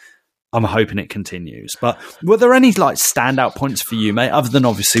season. I'm hoping it continues. But were there any like standout points for you, mate? Other than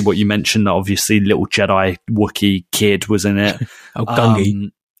obviously what you mentioned, obviously little Jedi Wookiee kid was in it.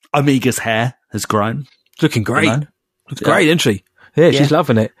 Gungi. Omega's hair has grown. Looking great. You know? Looks great, isn't she? Yeah, she's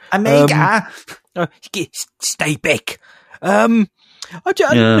loving it. Omega. Stay back. No,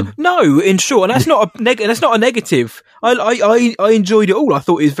 in short, and that's not a negative. I enjoyed it all. I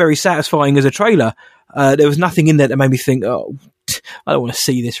thought it was very satisfying as a trailer. There was nothing in there that made me think, oh, I don't want to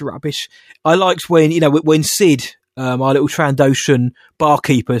see this rubbish. I liked when Sid, our little Trandoshan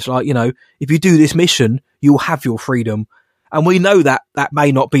barkeeper, is like, you know, if you do this mission, you'll have your freedom. And we know that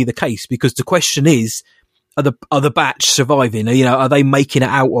may not be the case, because the question is, are the batch surviving? You know, are they making it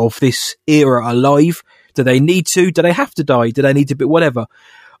out of this era alive? Do they need to? Do they have to die? Do they need to be whatever?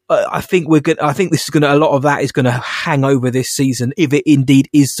 I think this is going to, a lot of that is going to hang over this season, if it indeed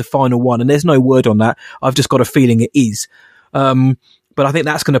is the final one. And there's no word on that. I've just got a feeling it is. But I think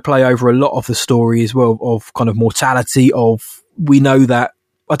that's going to play over a lot of the story as well, of kind of mortality, we know that,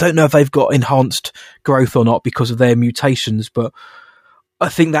 I don't know if they've got enhanced growth or not because of their mutations, but I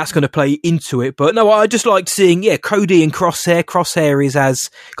think that's going to play into it. But no, I just liked seeing, Cody and Crosshair. Crosshair is as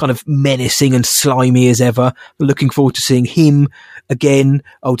kind of menacing and slimy as ever. Looking forward to seeing him again,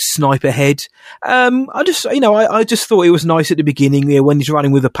 old Sniper Head. I just thought it was nice at the beginning, when he's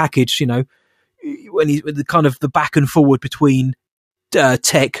running with a package, when he's with the kind of the back and forward between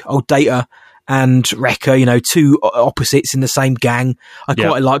Tech, old Data, and Wrecker, two opposites in the same gang. I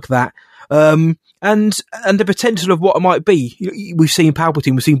quite like that. And the potential of what it might be. We've seen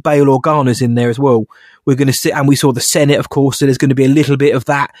Palpatine, we've seen Bail Organa's in there as well. We're going to sit, and we saw the Senate, of course, so there's going to be a little bit of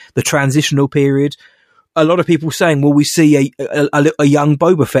that, the transitional period. A lot of people saying, will we see a young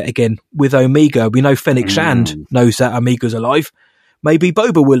Boba Fett again with Omega? We know Fennec Shand knows that Omega's alive. Maybe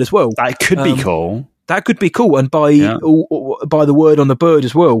Boba will as well. That could be cool. That could be cool. And by the word on the bird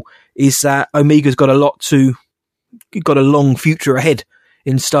as well, is that Omega's got a long future ahead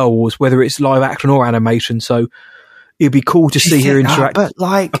in Star Wars, whether it's live action or animation. So it'd be cool to see her interact. But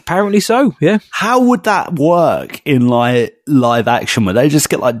apparently so, yeah. How would that work in live action? Would they just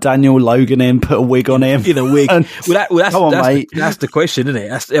get Daniel Logan in, put a wig on him? In a wig. That's the question, isn't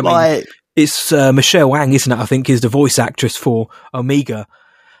it? It's Michelle Wang, isn't it? I think is the voice actress for Omega.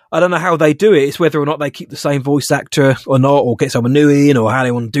 I don't know how they do it. It's whether or not they keep the same voice actor or not, or get someone new in, or how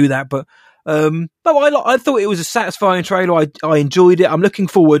they want to do that. But I thought it was a satisfying trailer. I enjoyed it. I'm looking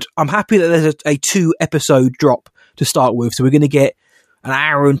forward. I'm happy that there's a 2-episode drop to start with. So we're going to get an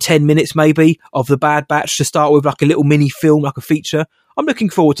hour and 10 minutes maybe of the Bad Batch to start with, like a little mini film, like a feature. I'm looking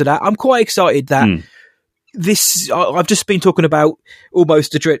forward to that. I'm quite excited that I've just been talking about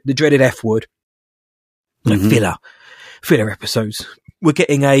almost the dreaded F word, filler episodes. We're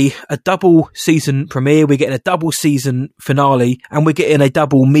getting a double season premiere, we're getting a double season finale, and we're getting a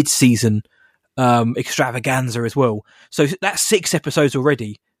double mid-season extravaganza as well. So that's 6 episodes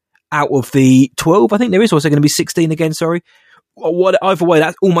already out of the 12, I think there is, or is there going to be 16 again, sorry? Either way,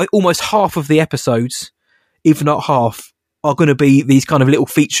 that's almost half of the episodes, if not half, are going to be these kind of little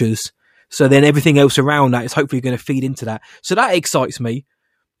features. So then everything else around that is hopefully going to feed into that. So that excites me,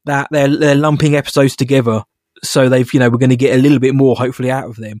 that they're lumping episodes together. So we're going to get a little bit more hopefully out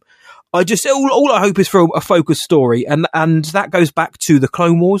of them. All I hope is for a focused story, and that goes back to the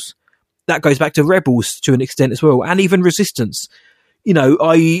Clone Wars, that goes back to Rebels to an extent as well, and even Resistance.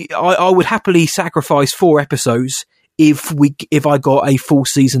 I would happily sacrifice 4 episodes if I got a full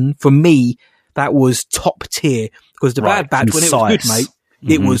season. For me, that was top tier, because the Bad Batch, when it was good,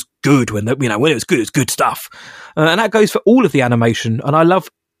 mate, it was good. When it was good, it's good stuff, and that goes for all of the animation. And I love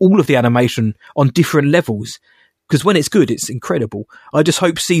all of the animation on different levels, because when it's good, it's incredible. I just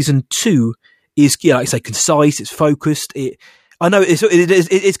hope season 2 is, like I say, concise, it's focused. I know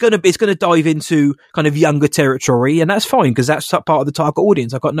it's going to dive into kind of younger territory, and that's fine, because that's part of the target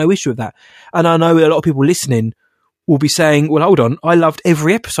audience. I've got no issue with that. And I know a lot of people listening will be saying, well, hold on, I loved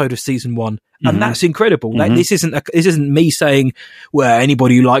every episode of season 1, and that's incredible. Like, this isn't me saying, well,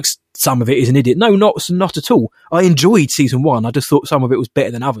 anybody who likes some of it is an idiot. No, not at all. I enjoyed season 1. I just thought some of it was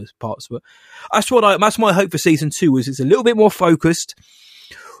better than other parts. But that's my hope for season 2, is it's a little bit more focused.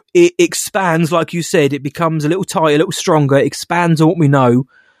 It expands, like you said. It becomes a little tighter, a little stronger. It expands on what we know.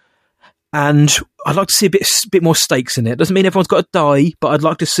 And I'd like to see a bit more stakes in it. Doesn't mean everyone's got to die, but I'd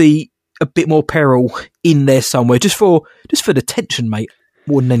like to see a bit more peril in there somewhere, just for the tension, mate,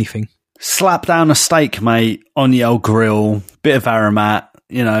 more than anything. Slap down a steak, mate, on the old grill, bit of aromat,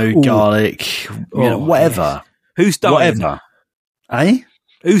 garlic, whatever. Yes. Who's dying? Whatever. Eh?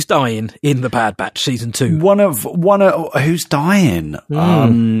 Who's dying in the Bad Batch season 2? One of who's dying?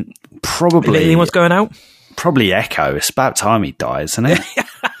 Probably. Anyone's going out? Probably Echo. It's about time he dies, isn't it?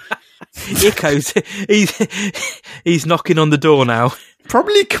 Echo's he's knocking on the door now.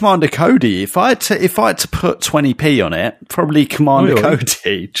 Probably Commander Cody. If I had to put 20p on it, probably Commander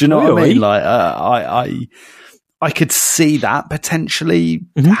Cody. Do you know what I mean? Like, I could see that potentially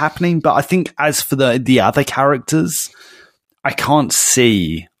happening, but I think as for the other characters, I can't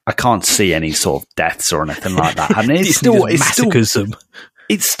see any sort of deaths or anything like that. I mean, it's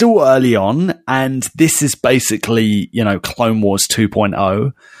still early on, and this is basically, Clone Wars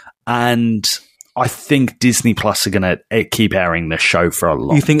 2.0, and I think Disney Plus are going to keep airing the show for a long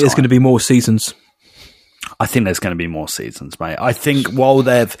time. You think there's going to be more seasons? I think there's going to be more seasons, mate. I think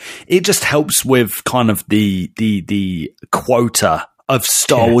it just helps with kind of the quota of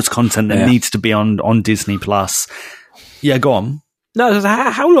Star Wars content that needs to be on Disney Plus. Yeah, go on. No,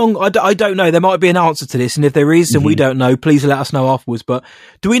 how long? I don't know. There might be an answer to this, and if there is, and we don't know, please let us know afterwards. But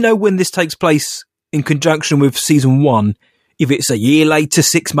do we know when this takes place in conjunction with season 1? If it's a year later,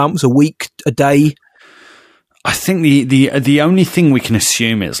 6 months, a week, a day? I think the only thing we can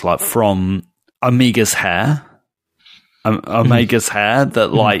assume is like from Omega's hair. Omega's hair,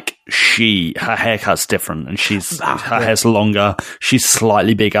 that like her haircut's different, and her hair's longer. She's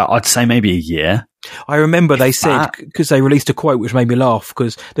slightly bigger. I'd say maybe a year. I remember they said, because they released a quote which made me laugh,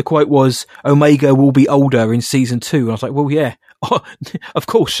 because the quote was, Omega will be older in season 2. And I was like, well, yeah, of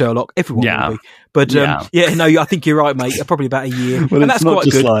course, Sherlock, everyone will be. But I think you're right, mate. Probably about a year. Well, and that's quite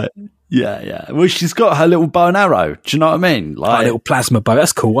good. Well, she's got her little bow and arrow. Do you know what I mean? Like a little plasma bow.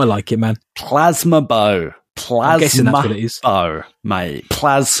 That's cool. I like it, man. Plasma bow. I'm guessing that's what it is. Bow, mate.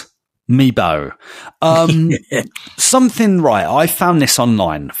 Plasmibo. Something, right, I found this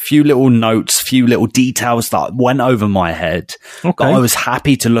online. A few little notes, few little details that went over my head that I was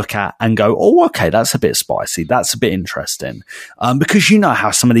happy to look at and go, oh, okay, that's a bit spicy. That's a bit interesting. Because you know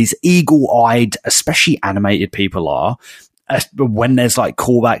how some of these eagle-eyed, especially animated people are, when there's like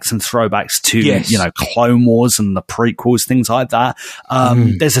callbacks and throwbacks to, Clone Wars and the prequels, things like that.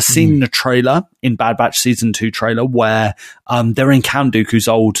 There's a scene in the trailer, in Bad Batch Season 2 trailer, where they're in Count Dooku's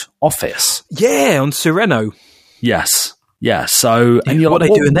old office. Yeah, on Sereno. Yes. Yeah. So, and you're what like,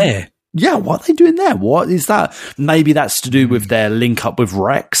 are they doing there? Yeah, what are they doing there? What is that? Maybe that's to do with their link up with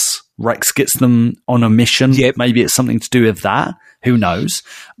Rex. Rex gets them on a mission. Yep. Maybe it's something to do with that. Who knows?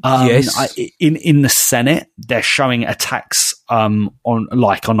 Yes. In the Senate, they're showing attacks on a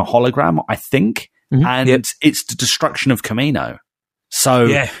hologram, I think, and it's the destruction of Kamino.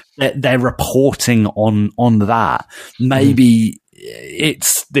 So they're reporting on that. Maybe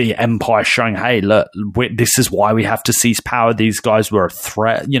it's the Empire showing, hey, look, this is why we have to seize power. These guys were a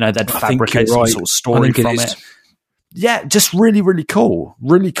threat. They'd fabricate some sort of story from it. Yeah, just really, really cool.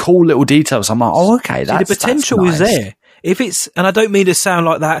 Really cool little details. I'm like, oh, okay, the potential is there. If it's, and I don't mean to sound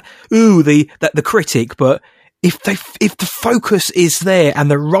like that, the critic, but if the focus is there and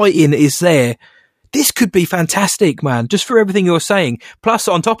the writing is there, this could be fantastic, man, just for everything you're saying. Plus,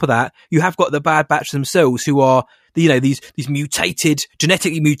 on top of that, you have got the Bad Batch themselves, who are, these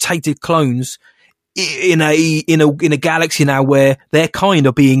genetically mutated clones in a galaxy now where their kind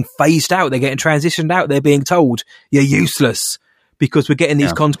are being phased out. They're getting transitioned out. They're being told, you're useless, because we're getting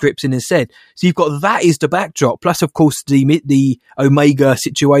these conscripts in instead. So you've got that is the backdrop. Plus, of course, the Omega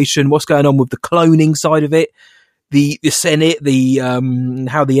situation, what's going on with the cloning side of it, the Senate,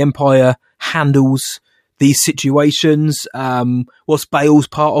 how the Empire handles these situations. What's Bail's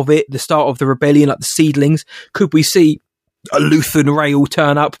part of it? The start of the rebellion, like the seedlings. Could we see a Luthen Rail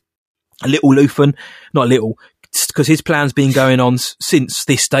turn up? A little Luthen, not little, because his plan's been going on since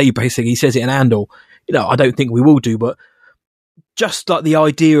this day, basically. He says it in Andor. I don't think we will do, but just like the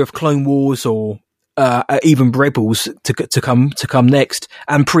idea of Clone Wars or even Rebels to come next,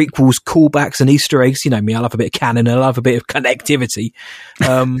 and prequels, callbacks and Easter eggs. You know me, I love a bit of canon and I love a bit of connectivity.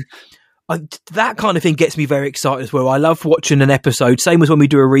 That kind of thing gets me very excited as well. I love watching an episode, same as when we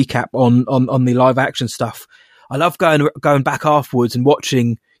do a recap on the live action stuff. I love going back afterwards and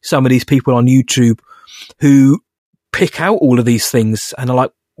watching some of these people on YouTube who pick out all of these things and are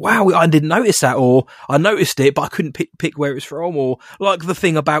like, wow, I didn't notice that, or I noticed it, but I couldn't pick where it's from, or like the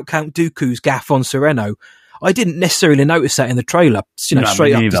thing about Count Dooku's gaff on Sereno. I didn't necessarily notice that in the trailer. Straight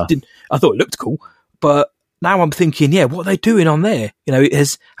up, I thought it looked cool, but now I'm thinking, what are they doing on there?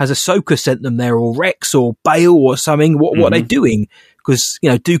 Has Ahsoka sent them there, or Rex, or Bail, or something? What are they doing? Because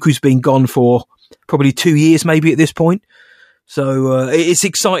Dooku's been gone for probably 2 years, maybe at this point. So it's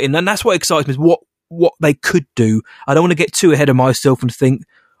exciting, and that's what excites me, is what they could do. I don't want to get too ahead of myself and think,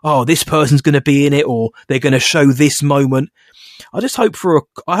 oh, this person's going to be in it, or they're going to show this moment. I just hope for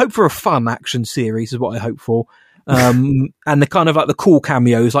a fun action series is what I hope for. And the kind of like the cool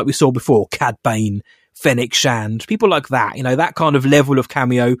cameos like we saw before, Cad Bane, Fennec Shand, people like that, that kind of level of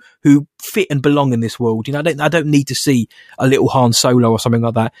cameo who fit and belong in this world. I don't need to see a little Han Solo or something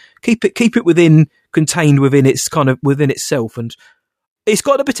like that. Keep it contained within itself, and it's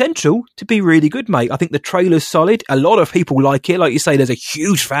got the potential to be really good, mate. I think the trailer's solid. A lot of people like it. Like you say, there's a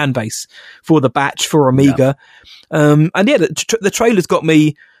huge fan base for the Batch, for Omega. Yeah. The trailer's got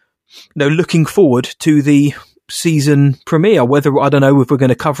me, looking forward to the season premiere. Whether, I don't know if we're going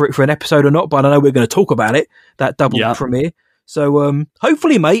to cover it for an episode or not, but I know we're going to talk about it, that double premiere. So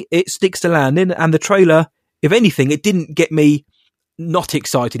hopefully, mate, it sticks to landing. And the trailer, if anything, it didn't get me not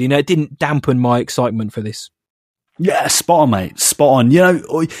excited. It didn't dampen my excitement for this. Yeah, spot on, mate. Spot on.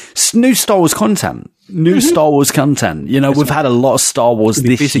 New Star Wars content. Star Wars content. We've had a lot of Star Wars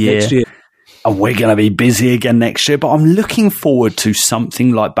this year. we're going to be busy again next year, but I'm looking forward to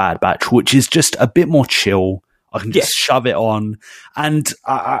something like Bad Batch, which is just a bit more chill. I can just shove it on. And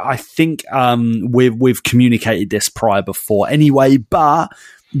I think we've communicated this prior before anyway, but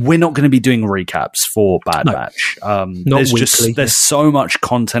we're not going to be doing recaps for Bad Batch. There's so much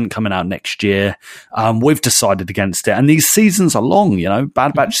content coming out next year. We've decided against it. And these seasons are long, you know.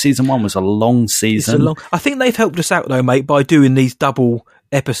 Bad Batch season 1 was a long season. I think they've helped us out though, mate, by doing these double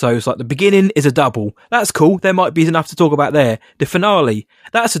episodes. Like the beginning is a double. That's cool. There might be enough to talk about there. The finale,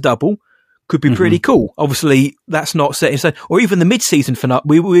 that's a double. Could be pretty cool. Obviously, that's not set in stone. Or even the mid-season finale,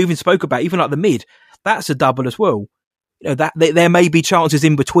 we even spoke about, even like the mid, that's a double as well. You know, that there may be chances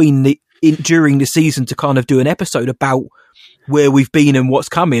in between during the season to kind of do an episode about where we've been and what's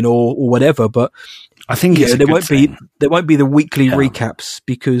coming or whatever. But I think there won't be the weekly recaps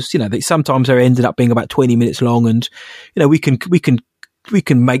because sometimes they ended up being about 20 minutes long, and we can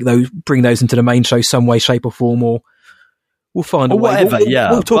bring those into the main show some way, shape, or form, or we'll find a way. Whatever,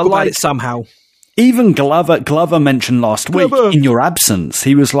 we'll talk about it somehow. Even Glover mentioned last week in your absence,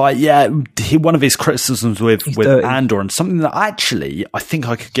 he was like, one of his criticisms with Andor, and something that actually I think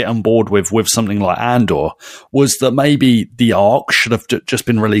I could get on board with something like Andor, was that maybe the arc should have just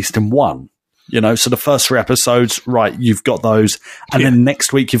been released in one. So the first 3 episodes, right, you've got those, and then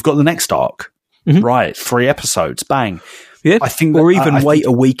next week you've got the next arc. Right, 3 episodes, bang. Yeah, I think, or even wait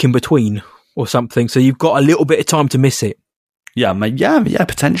a week in between or something, so you've got a little bit of time to miss it. Yeah,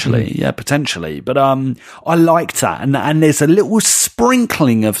 potentially. Yeah, potentially. But I liked that, and there's a little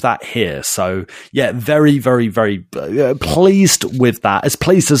sprinkling of that here. So yeah, very, very, very pleased with that. As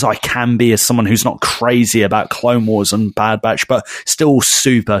pleased as I can be as someone who's not crazy about Clone Wars and Bad Batch, but still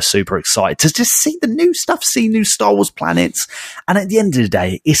super, super excited to just see the new stuff, see new Star Wars planets. And at the end of the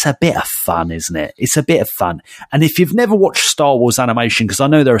day, it's a bit of fun, isn't it? It's a bit of fun. And if you've never watched Star Wars animation, because I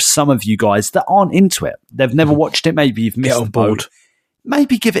know there are some of you guys that aren't into it, they've never watched it, maybe you've missed the boat.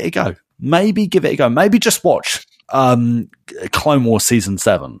 Maybe give it a go. Maybe just watch Clone Wars season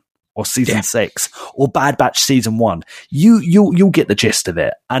 7 or season 6 or Bad Batch season 1. You'll get the gist of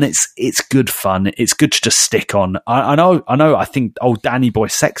it, and it's good fun. It's good to just stick on. I know. I think old Danny Boy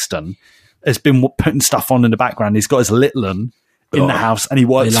Sexton has been putting stuff on in the background. He's got his little one in the house, and he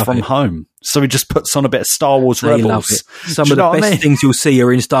works from home, so he just puts on a bit of Star Wars Rebels. Some of the best things you'll see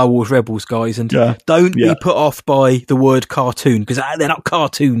are in Star Wars Rebels, guys, and don't be put off by the word cartoon, because they're not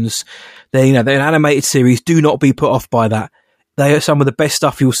cartoons. They're an animated series. Do not be put off by that. They are some of the best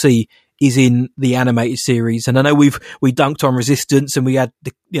stuff you'll see is in the animated series. And I know we dunked on Resistance, and we had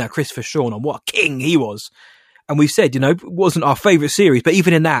Christopher Sean on. What a king he was. And we've said, it wasn't our favourite series, but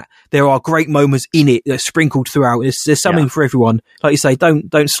even in that, there are great moments in it that are sprinkled throughout. There's something for everyone. Like you say,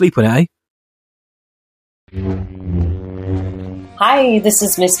 don't sleep on it, Hi, this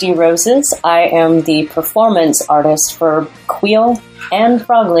is Misty Roses. I am the performance artist for Queel and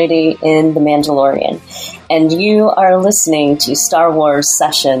Frog Lady in The Mandalorian. And you are listening to Star Wars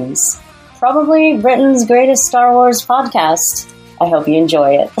Sessions, probably Britain's greatest Star Wars podcast. I hope you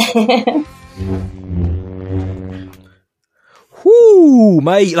enjoy it. Whoo,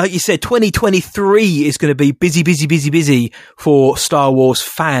 mate, like you said, 2023 is going to be busy for Star Wars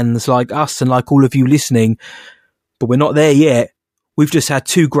fans like us and like all of you listening. But we're not there yet. We've just had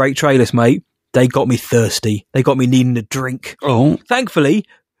 2 great trailers, mate. They got me thirsty. They got me needing a drink. Oh. Thankfully,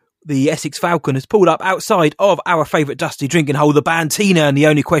 the Essex Falcon has pulled up outside of our favourite dusty drinking hole, the Bantina. And the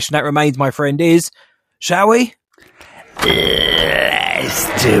only question that remains, my friend, is, shall we? Let's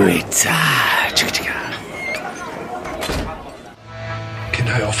do it. Can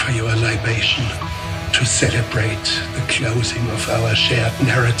I offer you a libation to celebrate the closing of our shared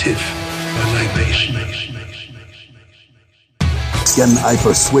narrative? A libation. Can I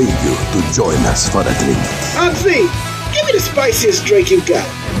persuade you to join us for a drink? Hansi, give me the spiciest drink you got.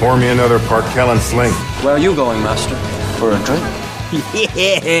 Pour me another Parkellen Sling. Where are you going, Master? For a drink?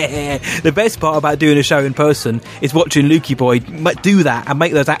 Yeah! The best part about doing a show in person is watching Lukey Boy do that and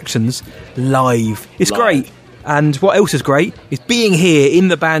make those actions live. It's great. And what else is great is being here in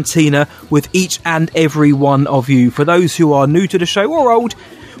the Bantina with each and every one of you. For those who are new to the show or old,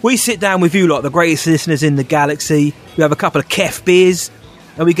 we sit down with you like the greatest listeners in the galaxy. We have a couple of Kef beers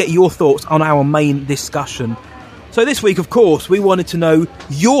and we get your thoughts on our main discussion. So this week, of course, we wanted to know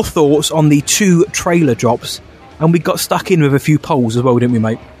your thoughts on the 2 trailer drops, and we got stuck in with a few polls as well, didn't we,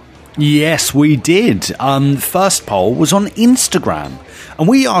 mate? Yes, we did. First poll was on Instagram, and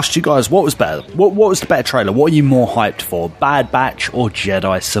we asked you guys what was better. What was the better trailer? What are you more hyped for, Bad Batch or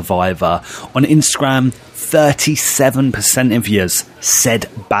Jedi Survivor? On Instagram, 37% of viewers said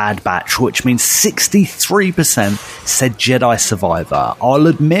Bad Batch, which means 63% said Jedi Survivor. I'll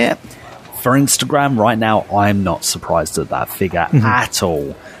admit, for Instagram right now, I'm not surprised at that figure at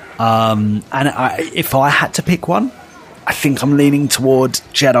all. If I had to pick one, I think I'm leaning toward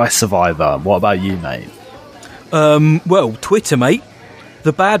Jedi Survivor. What about you, mate? Well, Twitter, mate.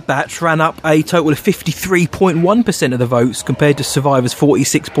 The Bad Batch ran up a total of 53.1% of the votes compared to Survivor's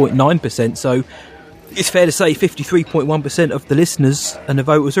 46.9%. So it's fair to say 53.1% of the listeners and the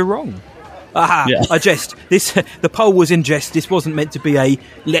voters are wrong. I jest. The poll was in jest. This wasn't meant to be a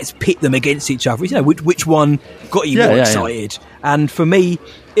let's pit them against each other. You know, which one got you more excited? Yeah. And for me,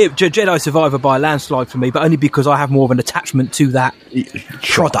 Jedi Survivor by a landslide for me, but only because I have more of an attachment to that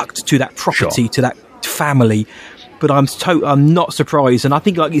product, to that property, to that family. But I'm not surprised, and I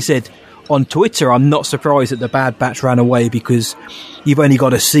think, like you said on Twitter, I'm not surprised that the Bad Batch ran away, because you've only got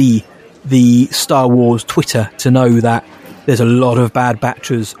to see the Star Wars Twitter to know that there's a lot of Bad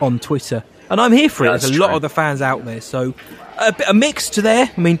Batchers on Twitter. And I'm here for it. There's a lot of the fans out there. So a mix to there.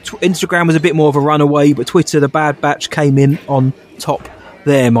 I mean, Instagram was a bit more of a runaway, but Twitter, the Bad Batch came in on top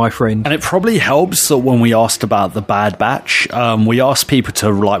there, my friend. And it probably helps that when we asked about the Bad Batch, we asked people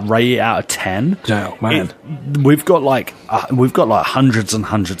to rate it out of 10. Oh, man. We've got hundreds and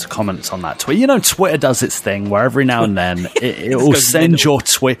hundreds of comments on that tweet. You know, Twitter does its thing where every now and then it will send your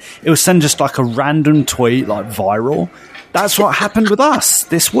tweet. It will send just like a random tweet, like viral. That's what happened with us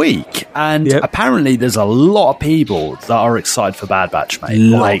this week. And apparently there's a lot of people that are excited for Bad Batch, mate.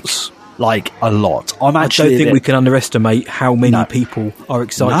 Lots. Like a lot. I don't think we can underestimate how many people are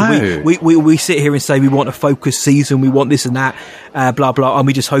excited. No. We sit here and say we want a focused season, we want this and that, blah blah, and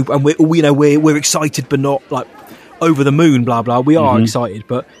we just hope, and we're excited, but not like over the moon, blah blah. We are excited,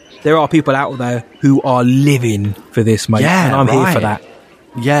 but there are people out there who are living for this, mate. Yeah, and I'm here for that.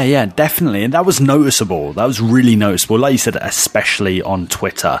 Yeah, definitely. And that was noticeable. That was really noticeable. Like you said, especially on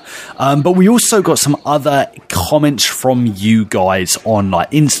Twitter. But we also got some other comments from you guys on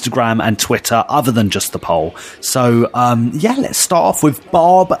like Instagram and Twitter, other than just the poll. So, let's start off with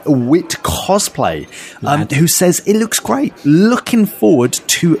Barb Witt Cosplay, who says, it looks great. Looking forward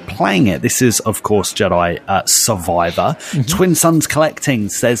to playing it. This is, of course, Jedi Survivor. Twin Suns Collecting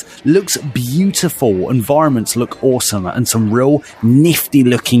says, looks beautiful. Environments look awesome, and some real nifty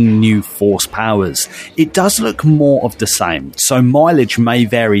looking new force powers. It does look more of the same, so mileage may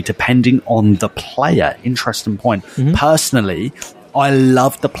vary depending on the player. Interesting point. Personally, I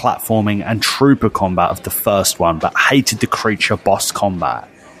loved the platforming and trooper combat of the first one, but hated the creature boss combat.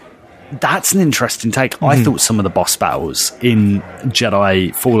 That's an interesting take. I thought some of the boss battles in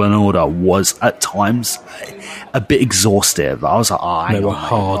Jedi Fallen Order was at times a bit exhaustive. I was like, they were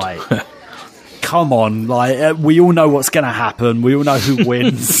hard. Come on, we all know what's going to happen. We all know who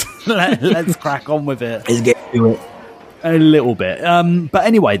wins. Let's crack on with it. Let's get to it. A little bit. But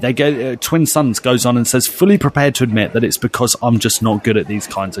anyway, they go. Twin Suns goes on and says, fully prepared to admit that it's because I'm just not good at these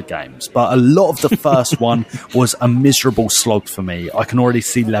kinds of games. But a lot of the first one was a miserable slog for me. I can already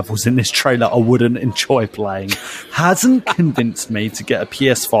see levels in this trailer I wouldn't enjoy playing. Hasn't convinced me to get a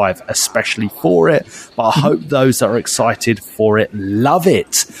PS5, especially for it. But I hope those that are excited for it love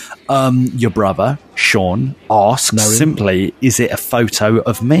it. Your brother, Sean, asks simply, is it a photo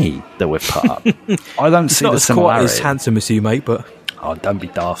of me that we've put up? I don't see the similarity. Not quite as handsome as you, mate, but... Oh, don't be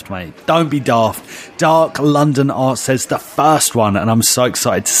daft, mate. Don't be daft. Dark London Art says the first one, and I'm so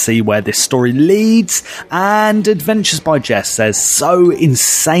excited to see where this story leads. And Adventures by Jess says, so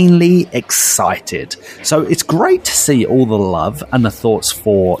insanely excited. So it's great to see all the love and the thoughts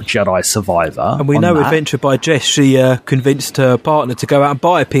for Jedi Survivor. And we know Adventure by Jess, she convinced her partner to go out and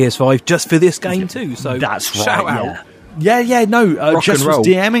buy a PS5 just for this game too. So that's right. Shout out. Yeah. No, Jess was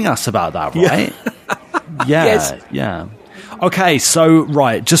DMing us about that, right? Yeah. Okay, so,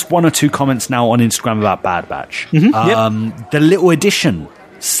 just one or two comments now on Instagram about Bad Batch. The Little Edition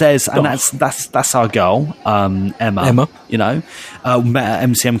says, and that's our girl, Emma. You know, met at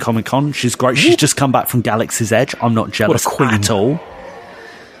MCM Comic Con. She's great. She's just come back from Galaxy's Edge. I'm not jealous at all.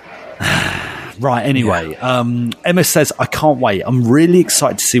 Anyway, Emma says, I can't wait. I'm really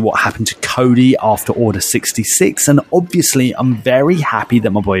excited to see what happened to Cody after Order 66, and obviously I'm very happy that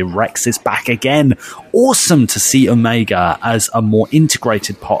my boy Rex is back again. Awesome to see Omega as a more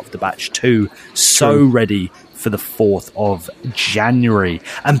integrated part of the Batch too. So ready for the 4th of January.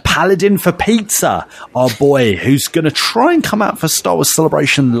 And Paladin for Pizza, our boy, who's going to try and come out for Star Wars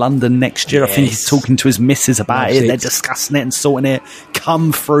Celebration London next year. I think he's talking to his missus about it. They're discussing it and sorting it.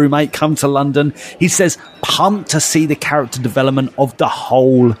 Come through, mate. Come to London. He says, pumped to see the character development of the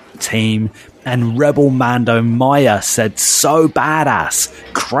whole team. And Rebel Mando Maya said, so badass.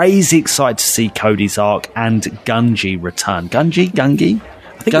 Crazy excited to see Cody's arc and Gungi return. Gungi?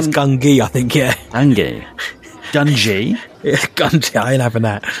 I think it's Gungi, yeah. Gungi. Gungi. Yeah, Gungi, I ain't having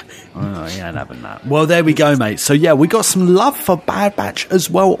that. Oh, he ain't having that. Well, there we go, mate. So, yeah, we got some love for Bad Batch as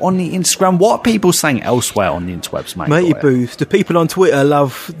well on the Instagram. What are people saying elsewhere on the interwebs, mate? Matey Booth, the people on Twitter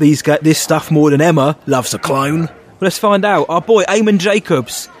love this stuff more than Emma loves a clone. Well, let's find out. Our boy, Eamon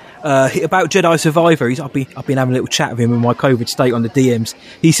Jacobs, about Jedi Survivor. I've been having a little chat with him in my COVID state on the DMs.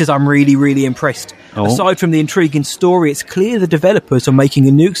 He says, I'm really, really impressed. Oh. Aside from the intriguing story, it's clear the developers are making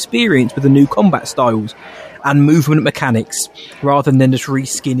a new experience with the new combat styles and movement mechanics, rather than just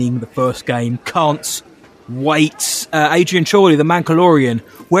reskinning the first game. Can't wait. Adrian Chorley, the Mandalorian.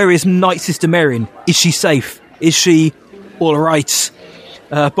 Where is Night Sister Merrin? Is she safe? Is she all right?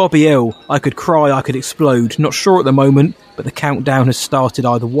 Bobby L. I could cry, I could explode. Not sure at the moment, but the countdown has started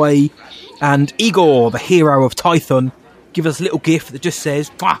either way. And Igor, the hero of Tython, give us a little gift that just says,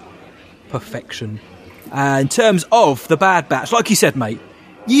 perfection. In terms of the Bad Batch, like you said, mate,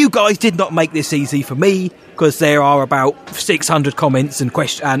 you guys did not make this easy for me, because there are about 600 comments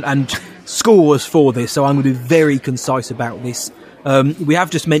and scores for this, so I'm going to be very concise about this. We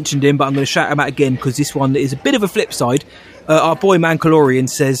have just mentioned him, but I'm going to shout him out again, because this one is a bit of a flip side. Our boy Mandalorian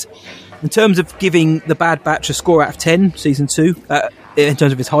says, in terms of giving the Bad Batch a score out of 10, Season 2, in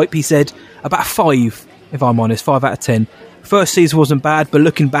terms of his hype, he said about 5, if I'm honest, 5 out of 10. First season wasn't bad, but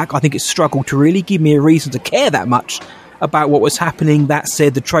looking back, I think it struggled to really give me a reason to care that much about what was happening. That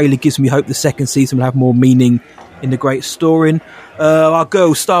said, the trailer gives me hope the second season will have more meaning in the great story. Our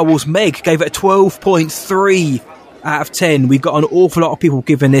girl, Star Wars Meg, gave it a 12.3 out of 10. We've got an awful lot of people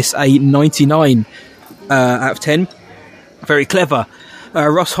giving this a 99 out of 10. Very clever.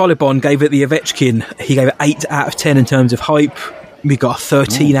 Ross Hollibon gave it the Ovechkin. He gave it 8 out of 10 in terms of hype. We got a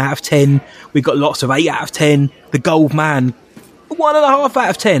 13 out of 10. We got lots of 8 out of 10. The Gold Man, 1.5 out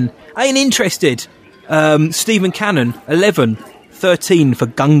of 10. Ain't interested. Stephen Cannon, 11. 13 for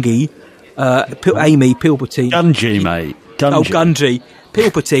Gungi. Amy Pilpatine. Gungi, mate. Gungi. Oh, Gungi.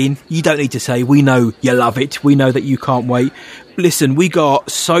 Pilpatine, you don't need to say. We know you love it. We know that you can't wait. Listen, we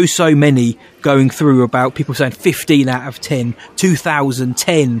got so many going through about people saying 15 out of 10,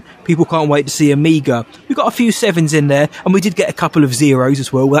 2010. People can't wait to see Amiga. We got a few 7s in there, and we did get a couple of 0s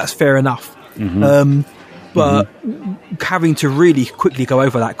as well. That's fair enough. Mm-hmm. But having to really quickly go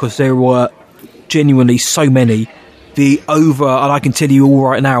over that, because there were genuinely so many. And I can tell you all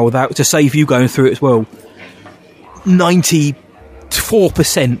right now, without to save you going through it as well,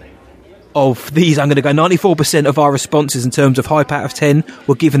 94% of these, I'm going to go 94% of our responses in terms of hype out of 10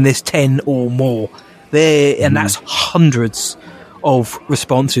 were given this 10 or more. And that's hundreds of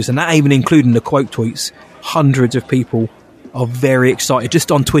responses, and that ain't even including the quote tweets. Hundreds of people are very excited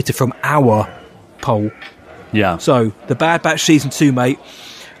just on Twitter from our poll. Yeah. So, the Bad Batch Season 2, mate,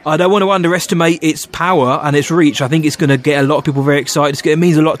 I don't want to underestimate its power and its reach. I think it's going to get a lot of people very excited. It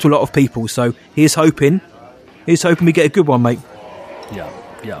means a lot to a lot of people. So, here's hoping we get a good one, mate.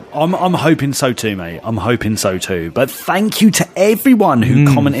 Yeah, I'm hoping so too, mate. I'm hoping so too. But thank you to everyone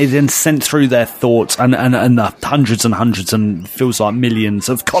who commented and sent through their thoughts and the hundreds and hundreds and feels like millions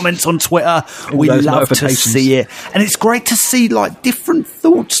of comments on Twitter. We love to see it. And it's great to see like different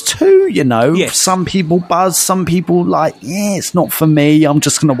thoughts too, you know. Yes. Some people buzz, some people like, yeah, it's not for me. I'm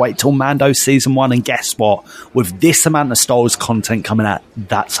just going to wait till Mando Season 1. And guess what? With this amount of Star Wars content coming out,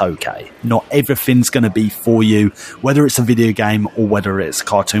 that's okay. Not everything's going to be for you, whether it's a video game or whether it's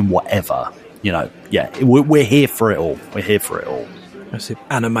cartoon, whatever, you know. Yeah, we're here for it all. That's an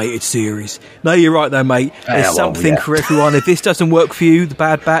animated series. No, you're right though, mate. There's something for everyone. If this doesn't work for you, the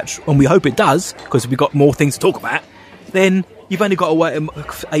Bad Batch, and we hope it does, because we've got more things to talk about, then you've only got to wait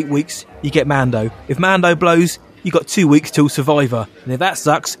 8 weeks, you get Mando. If Mando blows, you got 2 weeks till Survivor, and if that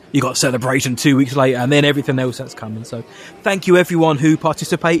sucks, you got Celebration 2 weeks later, and then everything else that's coming. So thank you everyone who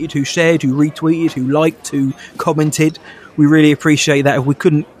participated, who shared, who retweeted, who liked, who commented. We really appreciate that. If we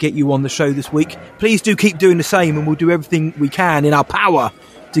couldn't get you on the show this week, please do keep doing the same, and we'll do everything we can in our power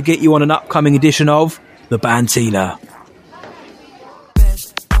to get you on an upcoming edition of The Bantina.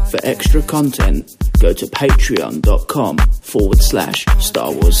 For extra content, go to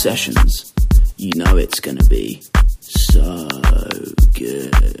patreon.com/Star Wars Sessions. You know it's going to be so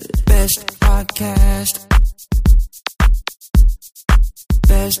good. Best podcast.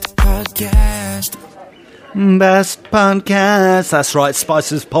 Best podcast. Best podcast. That's right,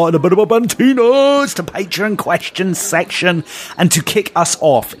 Spicer's part of a bit of a Bantina. It's the Patreon questions section. And to kick us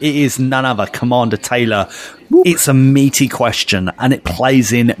off, it is none other, Commander Taylor. It's a meaty question, and it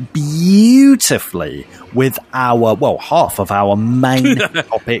plays in beautifully with our, half of our main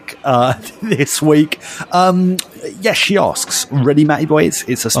topic this week. Yes, she asks, ready, Matty boy? It's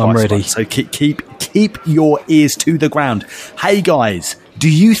a Spice I'm ready. One, so keep your ears to the ground. Hey guys, do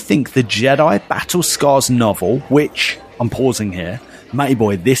you think the Jedi Battle Scars novel, which, I'm pausing here, Matty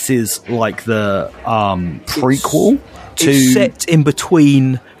Boy, this is like the prequel to... It's set in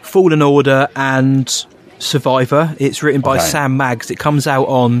between Fallen Order and Survivor. It's written by Sam Maggs. It comes out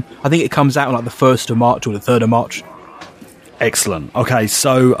on... I think it comes out on like the 1st of March or the 3rd of March. Excellent. Okay,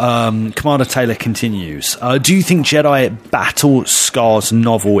 so Commander Taylor continues. Do you think Jedi Battle Scars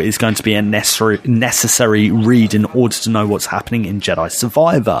novel is going to be a necessary read in order to know what's happening in Jedi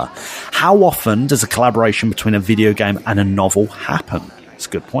Survivor? How often does a collaboration between a video game and a novel happen? That's a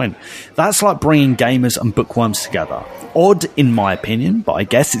good point. That's like bringing gamers and bookworms together. Odd, in my opinion, but I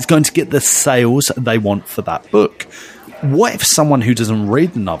guess it's going to get the sales they want for that book. What if someone who doesn't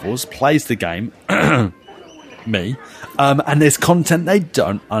read the novels plays the game... me, and there's content they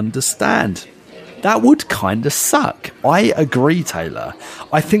don't understand? That would kind of suck. I agree, Taylor.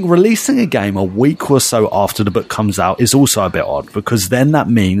 I think releasing a game a week or so after the book comes out is also a bit odd, because then that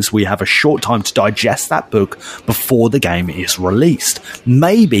means we have a short time to digest that book before the game is released,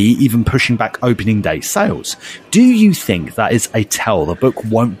 maybe even pushing back opening day sales. Do you think that is a tell the book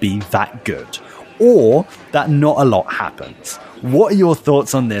won't be that good, or that not a lot happens? What are your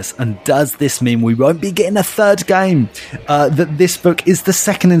thoughts on this? And does this mean we won't be getting a third game? That this book is the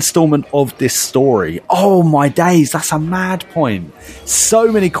second installment of this story? Oh my days, that's a mad point.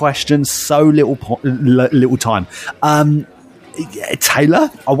 So many questions, so little time. Taylor,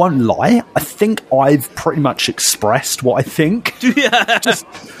 I won't lie. I think I've pretty much expressed what I think.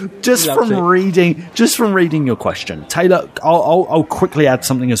 just from reading your question, Taylor. I'll quickly add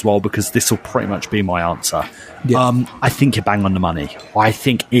something as well, because this will pretty much be my answer. Yeah. I think you're bang on the money. I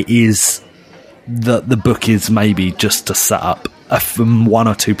think it is the book is maybe just to set up one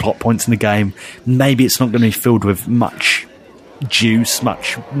or two plot points in the game. Maybe it's not going to be filled with much juice,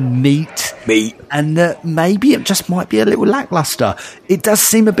 much meat, and maybe it just might be a little lackluster. It does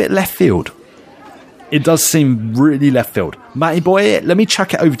seem a bit left field. It does seem really left field. Matty Boy, let me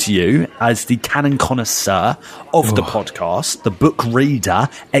chuck it over to you as the canon connoisseur of the podcast, the book reader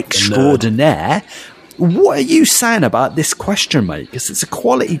extraordinaire. What are you saying about this question, mate? Because it's a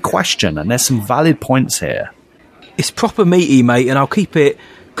quality question and there's some valid points here. It's proper meaty, mate, and I'll keep it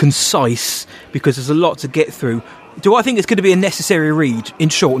concise because there's a lot to get through. Do I think it's going to be a necessary read? In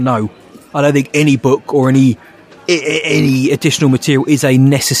short, no. I don't think any book or any additional material is a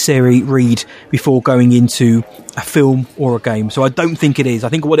necessary read before going into a film or a game. So I don't think it is. I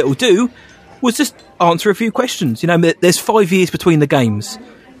think what it will do was just answer a few questions. You know, there's 5 years between the games.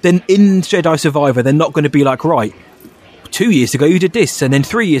 Then in Jedi Survivor, they're not going to be like, right, 2 years ago you did this, and then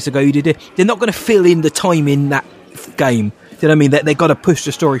 3 years ago you did it. They're not going to fill in the time in that game. Do you know what I mean? They've got to push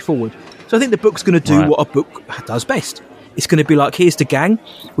the story forward. So I think the book's going to do what a book does best. It's going to be like, here's the gang.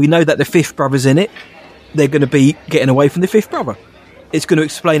 We know that the fifth brother's in it. They're going to be getting away from the fifth brother. It's going to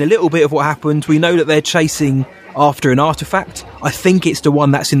explain a little bit of what happened. We know that they're chasing after an artifact. I think it's the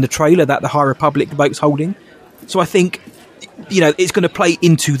one that's in the trailer that the High Republic boat's holding. So I think, you know, it's going to play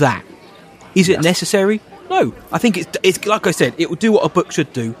into that. Is it necessary? No. I think it's like I said, it will do what a book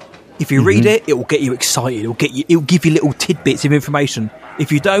should do. If you read it, it will get you excited. It will give you little tidbits of information.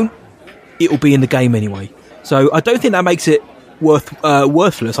 If you don't, it will be in the game anyway. So I don't think that makes it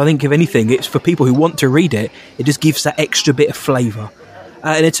worthless. I think if anything, it's for people who want to read it. It just gives that extra bit of flavour.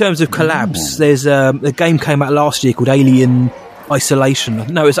 And in terms of collabs, there's a game came out last year called Alien Isolation.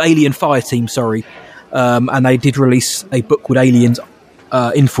 No, it was Alien Fireteam. Sorry, and they did release a book called Aliens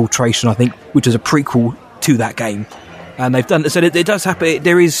Infiltration, I think, which is a prequel to that game. And they've done so. It does happen.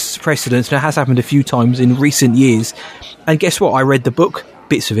 There is precedence, and it has happened a few times in recent years. And guess what? I read the book,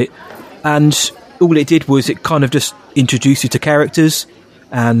 bits of it, and all it did was it kind of just introduced you to characters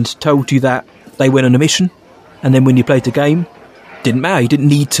and told you that they went on a mission. And then when you played the game, didn't matter. You didn't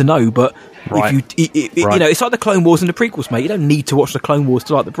need to know. But if you know, it's like the Clone Wars and the prequels, mate. You don't need to watch the Clone Wars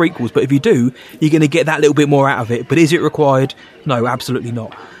to like the prequels. But if you do, you're going to get that little bit more out of it. But is it required? No, absolutely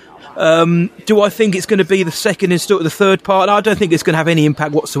not. Do I think it's going to be the second installment, the third part? No, I don't think it's going to have any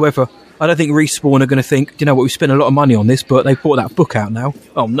impact whatsoever. I don't think Respawn are going to think, you know what, we've spent a lot of money on this, but they've brought that book out now.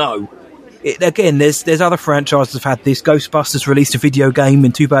 Oh no. Again, there's other franchises that have had this. Ghostbusters released a video game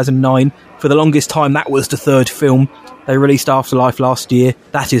in 2009. For the longest time, that was the third film. They released Afterlife last year.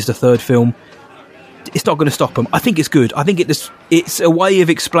 That is the third film. It's not going to stop them. I think it's good. I think it's a way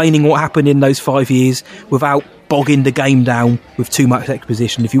of explaining what happened in those 5 years without bogging the game down with too much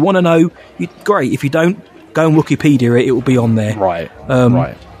exposition. If you want to know, great. If you don't, go and Wikipedia it. It will be on there. Right.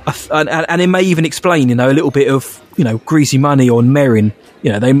 And it may even explain, you know, a little bit of, you know, greasy money on Merrin.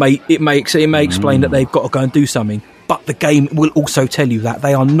 You know, it may explain that they've got to go and do something. But the game will also tell you that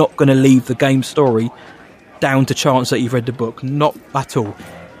they are not going to leave the game story down to chance that you've read the book. Not at all.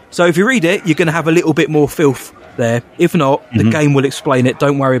 So if you read it, you're going to have a little bit more filth there. If not, the game will explain it.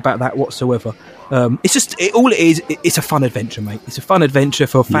 Don't worry about that whatsoever. It's just all it is. It's a fun adventure, mate. It's a fun adventure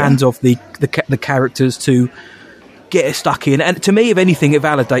for fans of the characters to get stuck in. And to me, if anything,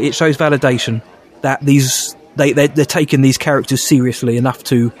 it shows validation that they're taking these characters seriously enough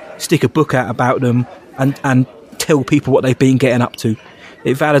to stick a book out about them and tell people what they've been getting up to.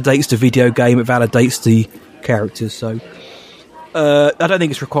 It validates the video game. It validates the characters. So I don't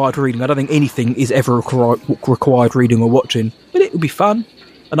think it's required reading. I don't think anything is ever required reading or watching. But it would be fun.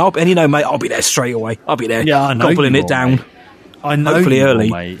 And you know, mate, I'll be there straight away. I'll be there, gobbling it down. Mate. I know, hopefully you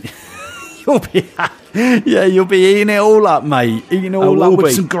early. Will, mate. You'll be eating it all up, mate. Eating it all up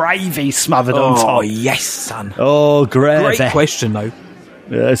with some gravy smothered on top. Oh yes, son. Oh, gravy. Great question, though.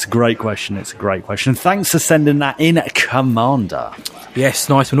 Yeah, it's a great question. Thanks for sending that in, Commander. Yes,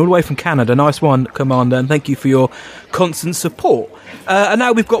 nice one. All the way from Canada. Nice one, Commander. And thank you for your constant support. And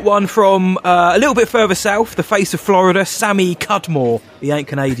now we've got one from a little bit further south, the face of Florida, Sammy Cudmore. He ain't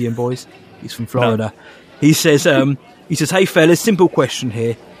Canadian, boys. He's from Florida. No. He says, hey, fellas, simple question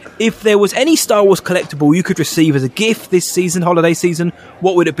here. If there was any Star Wars collectible you could receive as a gift this season, holiday season,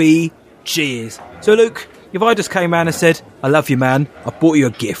 what would it be? Cheers. So, Luke, if I just came around and said, I love you, man, I bought you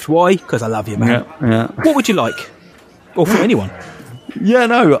a gift. Why? Because I love you, man. Yeah. What would you like? Or from anyone? Yeah,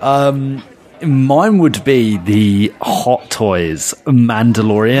 no, mine would be the Hot Toys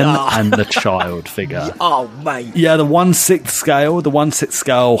Mandalorian and the child figure. Oh, mate. Yeah, the 1/6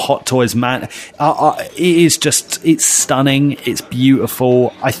 scale Hot Toys man. It's stunning. It's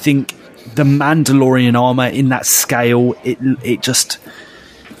beautiful. I think the Mandalorian armor in that scale, it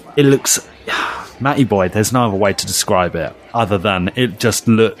looks, Matty boy, there's no other way to describe it other than it just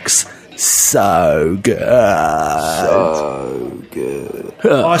looks so good.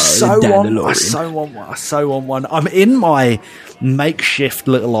 I so want one. I'm in my makeshift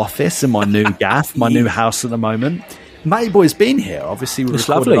little office in my new gaff, my new house at the moment. Matty Boy's been here. Obviously, we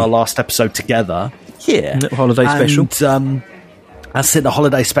recorded our last episode together here. Holiday special. That's it, the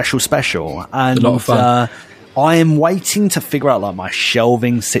holiday special. And a lot of fun. I am waiting to figure out like my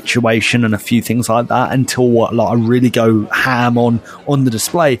shelving situation and a few things like that until I really go ham on the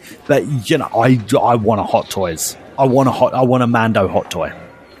display. But you know, I want a Hot Toys. I want a Mando Hot Toy.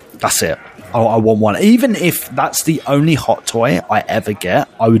 That's it. I want one. Even if that's the only Hot Toy I ever get,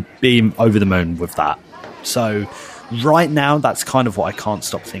 I would be over the moon with that. So right now, that's kind of what I can't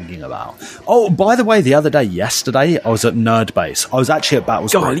stop thinking about. Oh, by the way, yesterday, I was at Nerd Base. I was actually at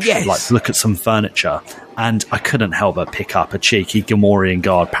Battlesbridge, like look at some furniture, and I couldn't help but pick up a cheeky Gamorrean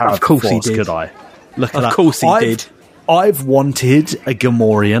guard. Of course he did. Could I? Look at that. Of course he did. I've wanted a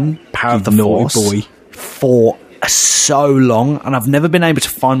Gamorrean Power of the Force for so long, and I've never been able to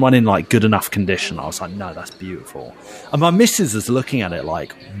find one in like good enough condition. I was like, no, that's beautiful. And my missus is looking at it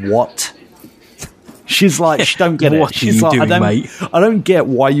like, what? She's like, she don't get it. She's like, mate? I don't get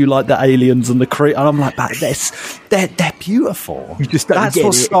why you like the aliens and the and I'm like, they're beautiful. You just don't That's get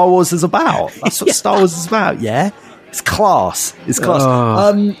what it. Star Wars is about. That's what Star Wars is about. Yeah, it's class. It's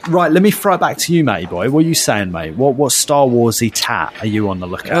class. Right, let me throw it back to you, matey boy. What are you saying, mate? What Star Warsy tat are you on the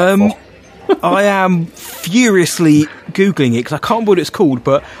lookout for? I am furiously Googling it because I can't remember what it's called,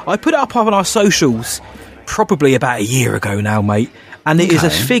 but I put it up on our socials probably about a year ago now, mate. And it is a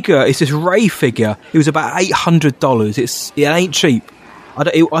figure. It's this Rey figure. It was about $800. It ain't cheap. I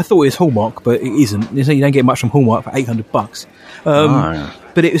thought it was Hallmark, but it isn't. You don't get much from Hallmark for $800.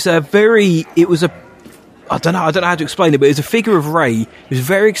 But it was I don't know how to explain it, but it was a figure of Rey. It was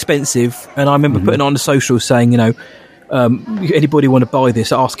very expensive, and I remember putting it on the socials saying, anybody want to buy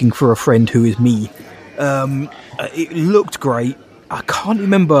this? Asking for a friend who is me. It looked great. I can't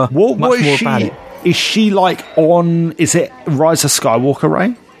remember much more about it. Is she like on? Is it Rise of Skywalker,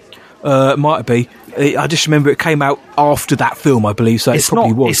 Rey? Might be. I just remember it came out after that film, I believe. So it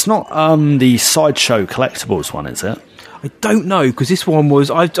probably was. It's not the Sideshow Collectibles one, is it? I don't know because this one was.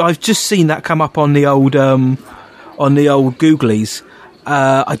 I've just seen that come up on the old Googlies.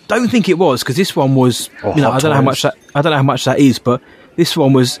 I don't think it was because this one was. I don't know how much that. I don't know how much that is, but this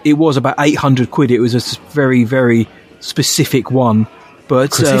one was. It was about £800. It was a very, very specific one.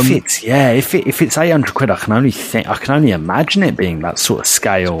 But if it's £800, I can only imagine it being that sort of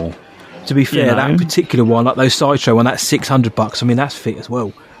scale. To be fair, that particular one, like those Sideshow one, that's $600. I mean, that's fit as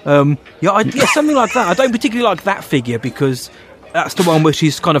well. Something like that. I don't particularly like that figure because that's the one where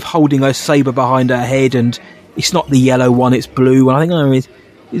she's kind of holding her saber behind her head, and it's not the yellow one; it's blue. And I think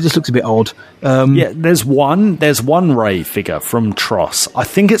it just looks a bit odd. There's one Rey figure from Tross. I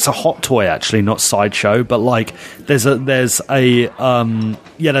think it's a Hot Toy actually, not Sideshow, but like there's a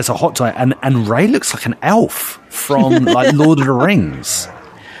Hot Toy, and Rey looks like an elf from like Lord of the Rings.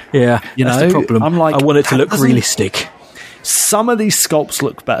 Yeah, that's the problem. I'm like, I want it to look realistic. Some of these sculpts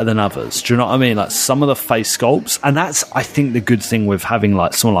look better than others. Do you know what I mean? Like some of the face sculpts, and that's, I think, the good thing with having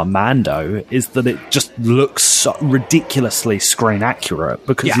like someone like Mando is that it just looks so ridiculously screen accurate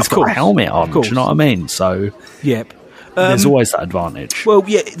because he's got a helmet on. Do you know what I mean? So, yep. There's always that advantage. Well,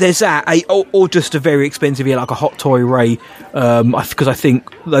 yeah, there's that, or just a very expensive, like a Hot Toy Rey, because I think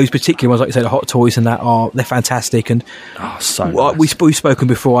those particular ones, like you say, the Hot Toys and that they're fantastic. And nice. We've spoken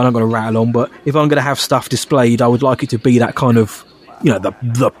before, and I'm going to rattle on, but if I'm going to have stuff displayed, I would like it to be that kind of,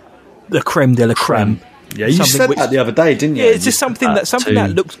 the creme de la creme. Yeah, you said that the other day, didn't you? Yeah, it's just something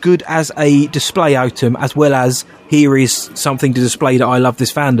that looks good as a display item, as well as here is something to display that I love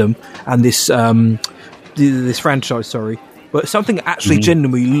this fandom and this franchise, but something that actually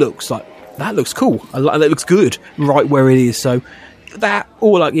genuinely looks like that looks cool. That looks good right where it is. So that,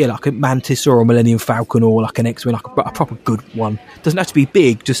 or like a Mantis or a Millennium Falcon or like an X-Wing, like a proper good one. Doesn't have to be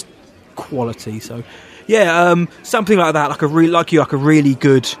big, just quality. So something like that, like a really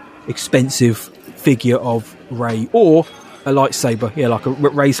good expensive figure of Rey or a lightsaber. Yeah, like a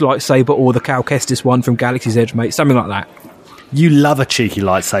Rey's lightsaber or the Cal Kestis one from Galaxy's Edge, mate. Something like that. You love a cheeky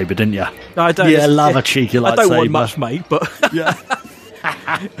lightsaber, didn't you? No, I don't. Yeah, love a cheeky lightsaber. I don't want much, mate, but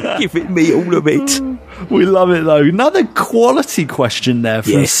give it me all of it. We love it, though. Another quality question there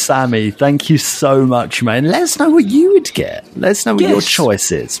from Sammy. Thank you so much, man. Let us know what you would get. Let us know what your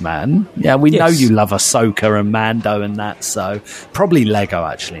choice is, man. Yeah, we know you love Ahsoka and Mando and that, so probably Lego,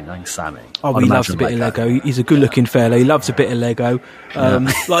 actually, knowing Sammy. Oh, he loves a bit of Lego. He's a good-looking fella. He loves a bit of Lego.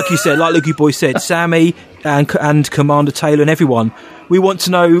 Like you said, like Lucky Boy said, Sammy and Commander Taylor and everyone, we want to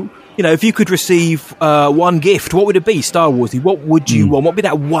know, if you could receive one gift, what would it be, Star Warsy? What would you want? What would be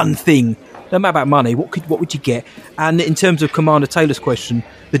that one thing? No matter about money, what would you get? And in terms of Commander Taylor's question,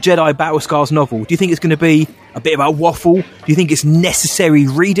 the Jedi Battle Scars novel, do you think it's going to be a bit of a waffle? Do you think it's necessary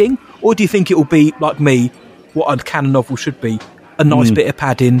reading? Or do you think it will be, like me, what a canon novel should be? A nice bit of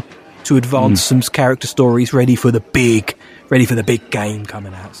padding to advance some character stories ready for the big game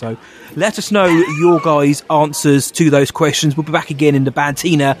coming out. So let us know your guys' answers to those questions. We'll be back again in the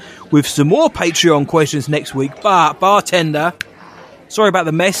Bantina with some more Patreon questions next week. But bartender, sorry about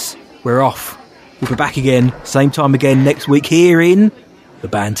the mess. We're off. We'll be back again, same time again next week here in the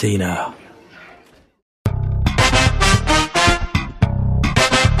Bantina.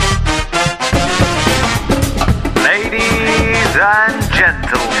 Ladies and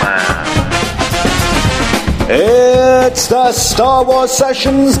gentlemen, it's the Star Wars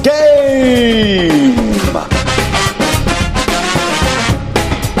Sessions game!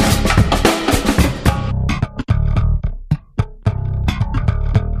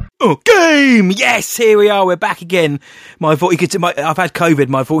 Oh, game! Yes, here we are. We're back again. My voice, I've had COVID.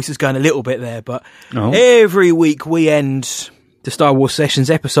 My voice is going a little bit there, but every week we end the Star Wars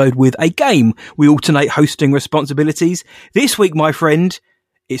Sessions episode with a game. We alternate hosting responsibilities. This week, my friend,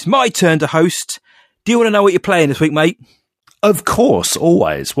 it's my turn to host. Do you want to know what you're playing this week, mate? Of course,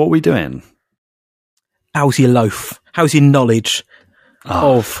 always. What are we doing? How's your loaf? How's your knowledge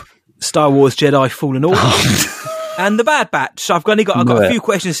of Star Wars Jedi Fallen Order? And the Bad Batch. I've got a few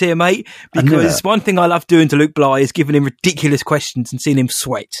questions here, mate, because one thing I love doing to Luke Bly is giving him ridiculous questions and seeing him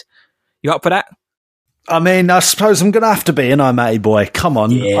sweat. You up for that? I mean, I suppose I'm going to have to be, and I'm Matty boy. Come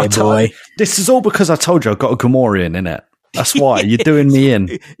on. Yeah, boy. This is all because I told you I've got a Gamorrean in it. That's why. You're doing me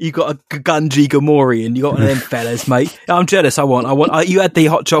in. You got a Gunji Gamorrean. You got one of them fellas, mate. I'm jealous. You had the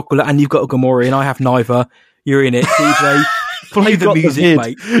hot chocolate and you've got a Gamorrean. I have neither. You're in it, DJ. Play the music,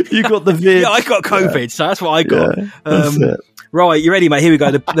 mate. You got the vid. Yeah, I got COVID, so that's what I got. Yeah, right, you ready, mate? Here we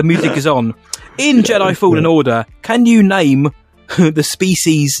go. The music is on. In Jedi Fallen Order, can you name the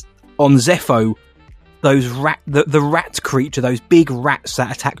species on Zepho? Those the rat creature, those big rats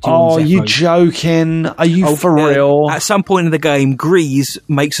that attacked you on Zepho. Oh, you joking? Are you for real? At some point in the game, Grease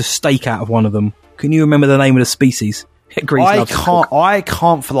makes a steak out of one of them. Can you remember the name of the species? Grease I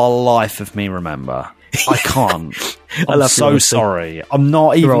can't for the life of me remember. I can't. I'm so sorry. I'm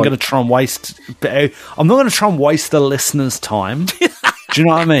not even going to try and waste. I'm not going to try and waste the listeners' time. Do you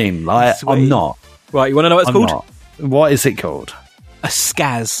know what I mean? Like, I'm not. Right, you want to know what it's called? Not. What is it called? A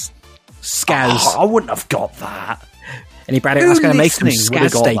Skaz. Oh, I wouldn't have got that. Anybody else going to make some Skaz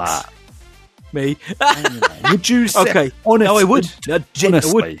steaks? That? Me. Would you say? Okay. Honestly, no, I would. I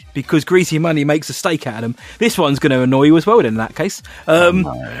would, because Greasy Money makes a steak out of them. This one's going to annoy you as well, then, in that case. Do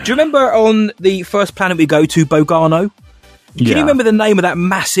you remember on the first planet we go to, Bogano? Can you remember the name of that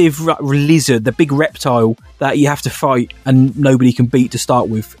massive lizard, the big reptile that you have to fight and nobody can beat to start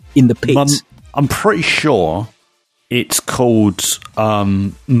with in the pit? I'm pretty sure it's called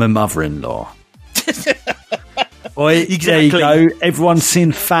my mother-in-law. Boy, Exactly. There you go. Everyone's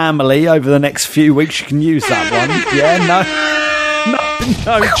seen Family over the next few weeks. You can use that one. Yeah,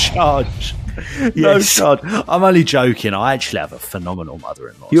 no charge. No charge. I'm only joking. I actually have a phenomenal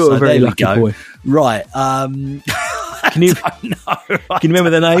mother-in-law. You're a very lucky boy. Right. Can you remember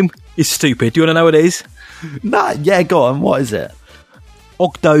the name? It's stupid. Do you want to know what it is? No, yeah, go on. What is it?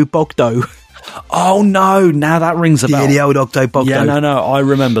 Ogdo Bogdo. Oh no! Now that rings a bell. Yeah, the old Ogdo Bogdo. Yeah, no. I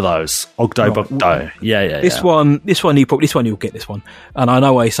remember those Ogdo Bogdo. Yeah. This one you'll get this one, and I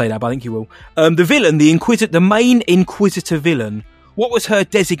know why you say that, but I think you will. The villain, the main Inquisitor villain. What was her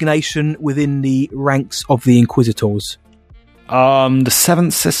designation within the ranks of the Inquisitors? The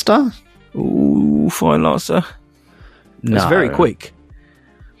Seventh Sister. Ooh, final answer. That's very quick.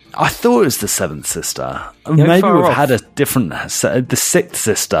 I thought it was the Seventh Sister. Maybe we've had a different. The Sixth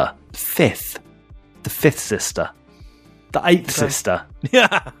Sister. The Fifth Sister. The Eighth Sister.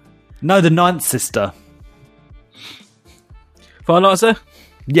 Yeah. No, the Ninth Sister. Final answer?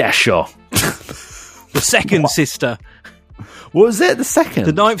 Yeah, sure. The Second Sister. What was it? The second?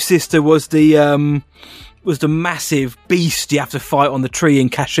 The Ninth Sister was the massive beast you have to fight on the tree in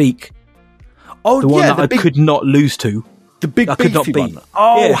Kashyyyk. Oh, the one that I could not lose to. The big I could not beat. One.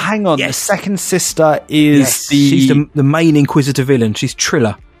 Oh, yeah. Hang on. Yes. The Second Sister is she's the main Inquisitor villain. She's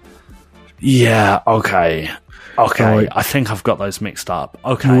Trilla. Yeah, okay. Right. I think I've got those mixed up.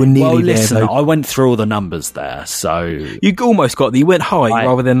 Okay. You were nearly listen, there, I went through all the numbers there, so... You almost got there. You went high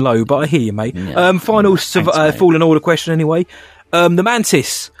rather than low, but I hear you, mate. Yeah. Final Fallen Order question anyway. The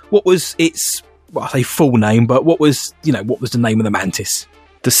Mantis, what was its... Well, I say full name, but what was the name of the Mantis?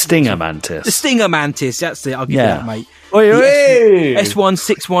 The Stinger Mantis. The Stinger Mantis, that's it. I'll give you that, mate.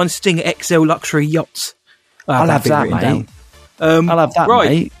 S161 Stinger XL Luxury Yachts. I'll have that, mate. I'll have that,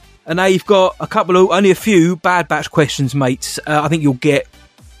 mate. And now you've got only a few Bad Batch questions, mates. I think you'll get,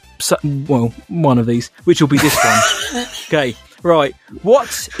 one of these, which will be this one. Okay, right.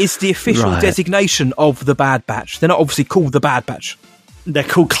 What is the official designation of the Bad Batch? They're not obviously called the Bad Batch. They're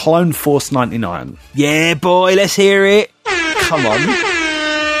called Clone Force 99. Yeah, boy, let's hear it. Come on.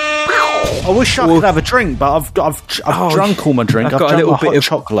 I wish I could have a drink, but I've drunk all my drink. I've got a little bit of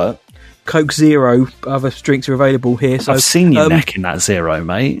chocolate. Coke Zero. Other drinks are available here. So I've seen you necking that Zero,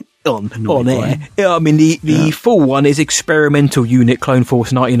 mate. On air. Yeah, I mean, the full one is Experimental Unit Clone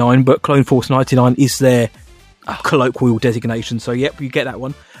Force 99, but Clone Force 99 is their colloquial designation. So, yep, you get that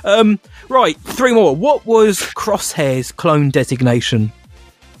one. Right, three more. What was Crosshair's clone designation?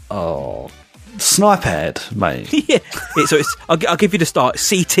 Oh, Sniperhead, mate. Yeah. I'll give you the start.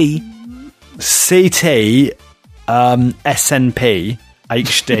 CT, SNP,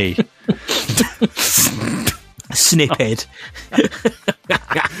 HD. Sniphead.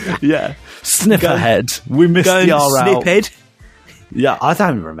 Yeah, Snipperhead. We missed the R out. Sniphead. Yeah, I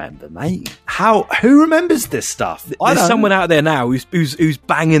don't remember, mate. Who remembers this stuff? There's someone out there now who's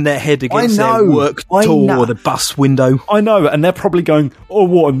banging their head against their work door or the bus window. I know, and they're probably going, "Oh,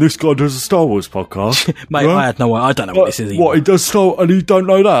 what? And this guy does a Star Wars podcast, mate? Right? I don't know what this is. What he does and you don't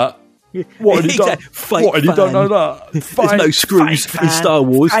know that? What? And you don't know that? There's no screws in Star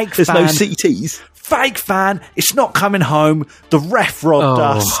Wars. There's no CTs. Fake fan. It's not coming home. The ref robbed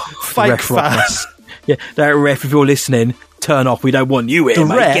us. Fake fan. Yeah, that ref. If you're listening, turn off. We don't want you here,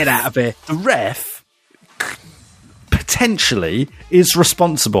 mate. Get out of here. The ref potentially is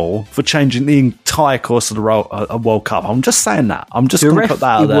responsible for changing the entire course of the World Cup. I'm just saying that. I'm just going to put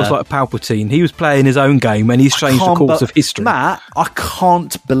that out there. He was like Palpatine. He was playing his own game and he's changed the course of history. Matt, I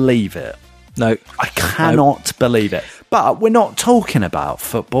can't believe it. No. I cannot believe it. But we're not talking about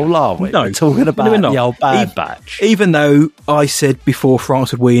football, are we? No. We're talking about the old Bad Batch. Even though I said before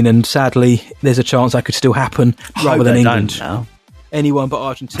France would win, and sadly there's a chance that could still happen rather than England. Now. Anyone but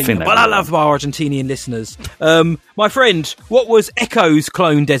Argentina. But I love our Argentinian listeners. My friend, what was Echo's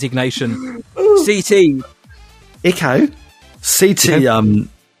clone designation? CT. Echo? CT,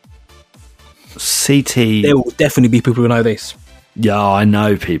 CT. There will definitely be people who know this. Yeah, I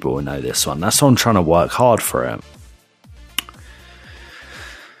know people who know this one. That's why I'm trying to work hard for it.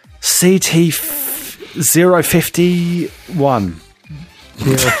 CT 051.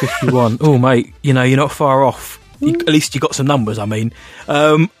 051. Oh, mate, you're not far off. At least you got some numbers, I mean.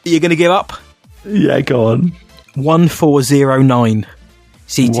 You're going to give up? Yeah, go on. 1409.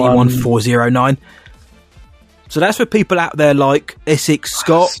 CT 1409. So that's for people out there like Essex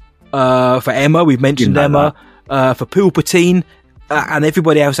Scott, for Emma, we've mentioned Emma, for Palpatine, and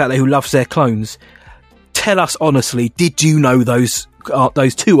everybody else out there who loves their clones. Tell us honestly, did you know those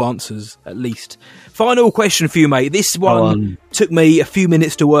two answers at least? Final question for you, mate. This one took me a few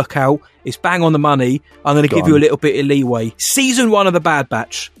minutes to work out. It's bang on the money. I'm going to give you a little bit of leeway. Season 1 of The Bad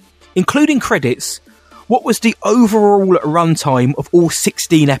Batch, including credits, What was the overall runtime of all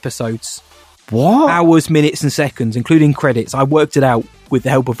 16 episodes? What? Hours, minutes, and seconds, including credits. I worked it out with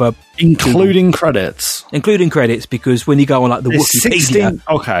the help of a... Including credits? Including credits, because when you go on like the Wikipedia...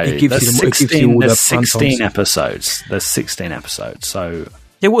 Okay, it gives you all the 16 episodes. There's 16 episodes, so...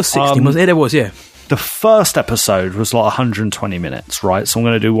 There was 16, wasn't there? There was, yeah. The first episode was like 120 minutes, right? So I'm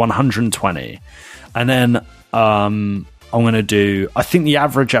going to do 120. And then I'm going to do... I think the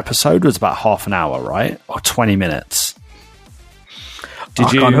average episode was about half an hour, right? Or 20 minutes.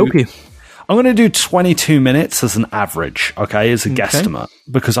 I can't help you. I'm going to do 22 minutes as an average, okay, as a guesstimate,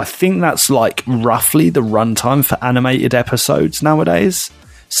 because I think that's like roughly the runtime for animated episodes nowadays.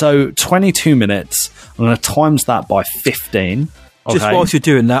 So 22 minutes, I'm going to times that by 15. Okay? Just whilst you're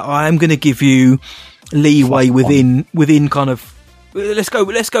doing that, I am going to give you leeway within kind of... Let's go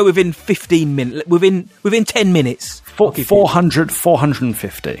within 15 minutes, within 10 minutes.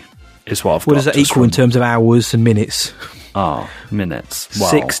 450 is what I've got. What does that equal in terms of hours and minutes? Minutes. Wow.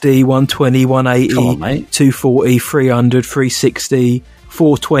 60, 120, 180, 240, 300, 360,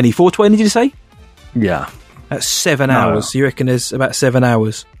 420. 420, did you say? Yeah. That's 7 hours. You reckon there's about 7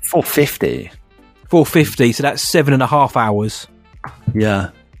 hours? 450. 450, so that's 7.5 hours. Yeah.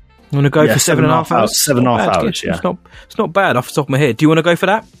 You want to go for 7.5 hours? 7.5 hours, yeah. It's not bad off the top of my head. Do you want to go for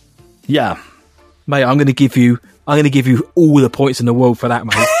that? Yeah. Mate, I'm going to give you all the points in the world for that,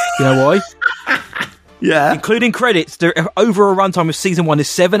 mate. You know why? Yeah. Including credits, the overall runtime of season 1 is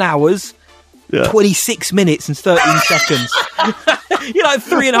 7 hours, 26 minutes and 13 seconds. You're like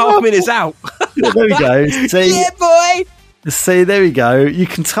 3.5 minutes out. Yeah, there we go. See? Yeah, boy. See, there we go. You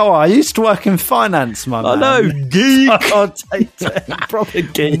can tell I used to work in finance, my man. I know, geek. I'll take it. Proper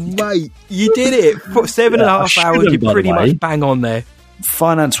geek. Mate, you did it. 7.5 hours, you pretty much bang on there.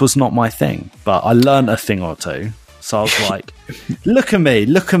 Finance was not my thing, but I learned a thing or two. So I was like, look at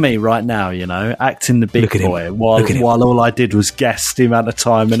me right now, you know, acting the big boy while all I did was guess the amount of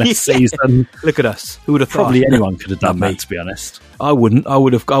time in a season. Look at us. Who would have thought? Probably anyone could have done that, to be honest. I wouldn't. I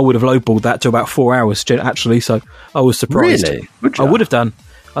would have lowballed that to about 4 hours, actually, so I was surprised. Really? I would have done.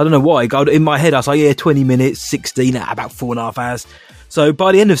 I don't know why. In my head, I was like, 20 minutes, 16, about 4.5 hours. So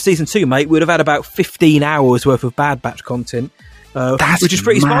by the end of season 2, mate, we'd have had about 15 hours worth of Bad Batch content, which is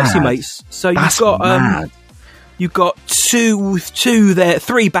pretty spicy, mates. So you've got two there,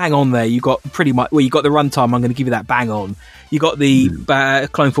 3 bang on there. You got pretty much. Well, you got the runtime. I'm going to give you that bang on. You got the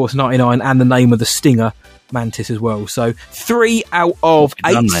Clone Force 99 and the name of the Stinger Mantis as well. So 3 out of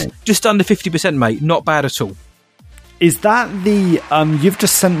 8, just under 50%, mate. Not bad at all. Is that the? You've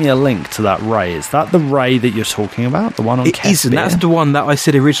just sent me a link to that Ray. Is that the Ray that you're talking about? The one on It isn't. That's the one that I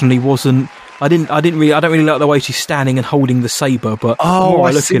said originally wasn't. I don't really like the way she's standing and holding the saber, but the more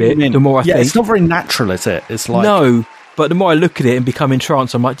I look at it, the more I think... it's not very natural, is it? It's like... No, but the more I look at it and become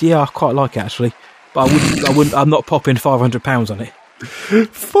entranced, I'm like, yeah, I quite like it, actually. But I'm not popping £500 on it.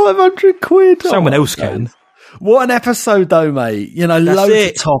 500 quid? Someone else can. What an episode, though, mate. You know,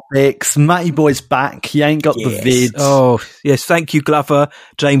 loads of topics. Matty Boy's back. He ain't got the vids. Oh, yes. Thank you, Glover,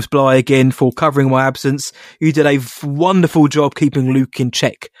 James Bly, again, for covering my absence. You did a wonderful job keeping Luke in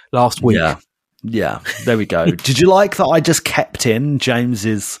check last week. Yeah, there we go. Did you like that I just kept in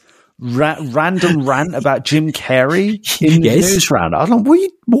James's random rant about Jim Carrey in the news round? I was like,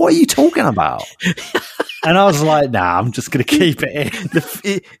 what are you talking about? And I was like, nah, I'm just going to keep it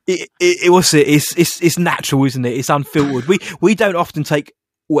in. It's natural, isn't it? It's unfiltered. We don't often take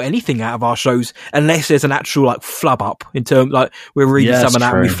anything out of our shows unless there's an actual like flub up in terms like we're reading someone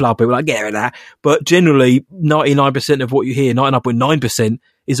out and we flub it. We're like, get rid of that. But generally, 99% of what you hear, 99.9%,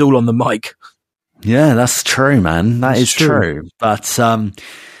 is all on the mic. Yeah, that's true, man. That is true. But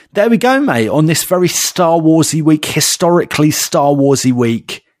there we go, mate. On this very Star Warsy week, historically Star Warsy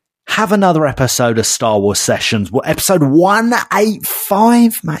week, have another episode of Star Wars Sessions. Well, episode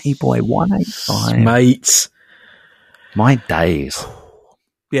 185, Matty Boy, 185. Mates. My days.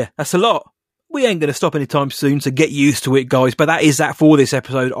 Yeah, that's a lot. We ain't going to stop anytime soon, so get used to it, guys. But that is that for this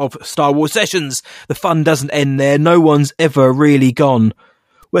episode of Star Wars Sessions. The fun doesn't end there. No one's ever really gone.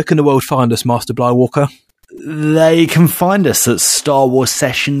 Where can the world find us, Master Blywalker? They can find us at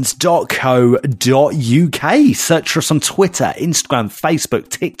starwarsessions.co.uk. Search for us on Twitter, Instagram, Facebook,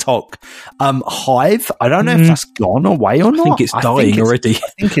 TikTok, Hive. I don't know if that's gone away or not. I think it's dying already. I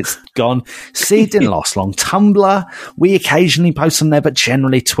think it's gone. See, it didn't last long. Tumblr, we occasionally post on there, but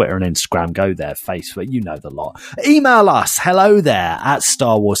generally Twitter and Instagram. Go there. Facebook, you know the lot. Email us, hello there, at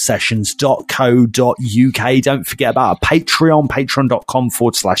starwarsessions.co.uk. Don't forget about our Patreon,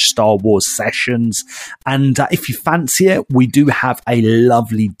 patreon.com/Star Wars Sessions. And And if you fancy it, we do have a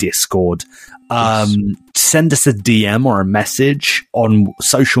lovely Discord. Send us a DM or a message on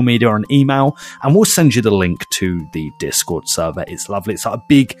social media or an email, and we'll send you the link to the Discord server. It's lovely. It's like a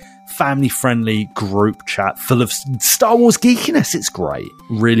big family-friendly group chat full of Star Wars geekiness. It's great.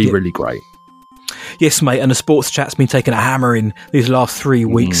 Really, really great. Yes, mate, and the sports chat's been taking a hammering these last 3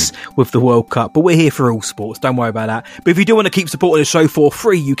 weeks with the World Cup, but we're here for all sports, don't worry about that. But if you do want to keep supporting the show for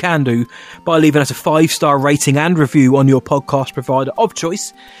free, you can do by leaving us a 5-star rating and review on your podcast provider of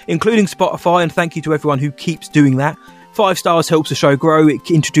choice, including Spotify, and thank you to everyone who keeps doing that. 5 stars helps the show grow,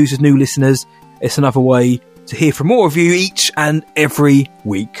 it introduces new listeners, it's another way to hear from more of you each and every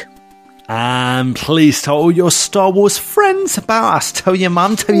week. And please tell all your Star Wars friends about us. Tell your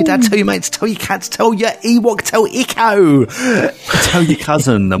mum, tell your dad, tell your mates, tell your cats, tell your Ewok, tell Echo. Tell your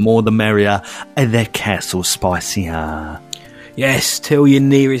cousin, the more the merrier, and their castle spicier. Yes, tell your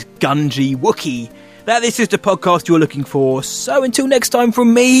nearest Gungy Wookiee that this is the podcast you're looking for. So until next time,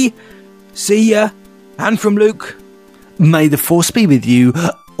 from me, see ya, and from Luke, may the Force be with you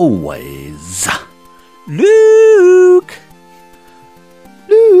always. Luke.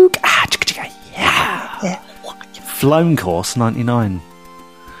 Yeah. Flown Course 99.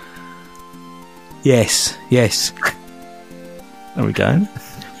 Yes. There we go.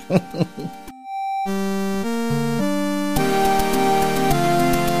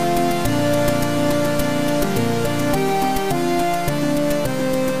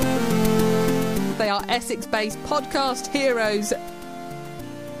 They are Essex-based podcast heroes.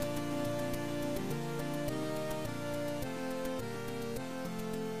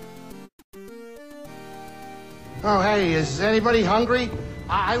 Oh, hey, is anybody hungry?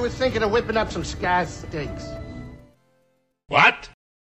 I was thinking of whipping up some Skaz steaks. What?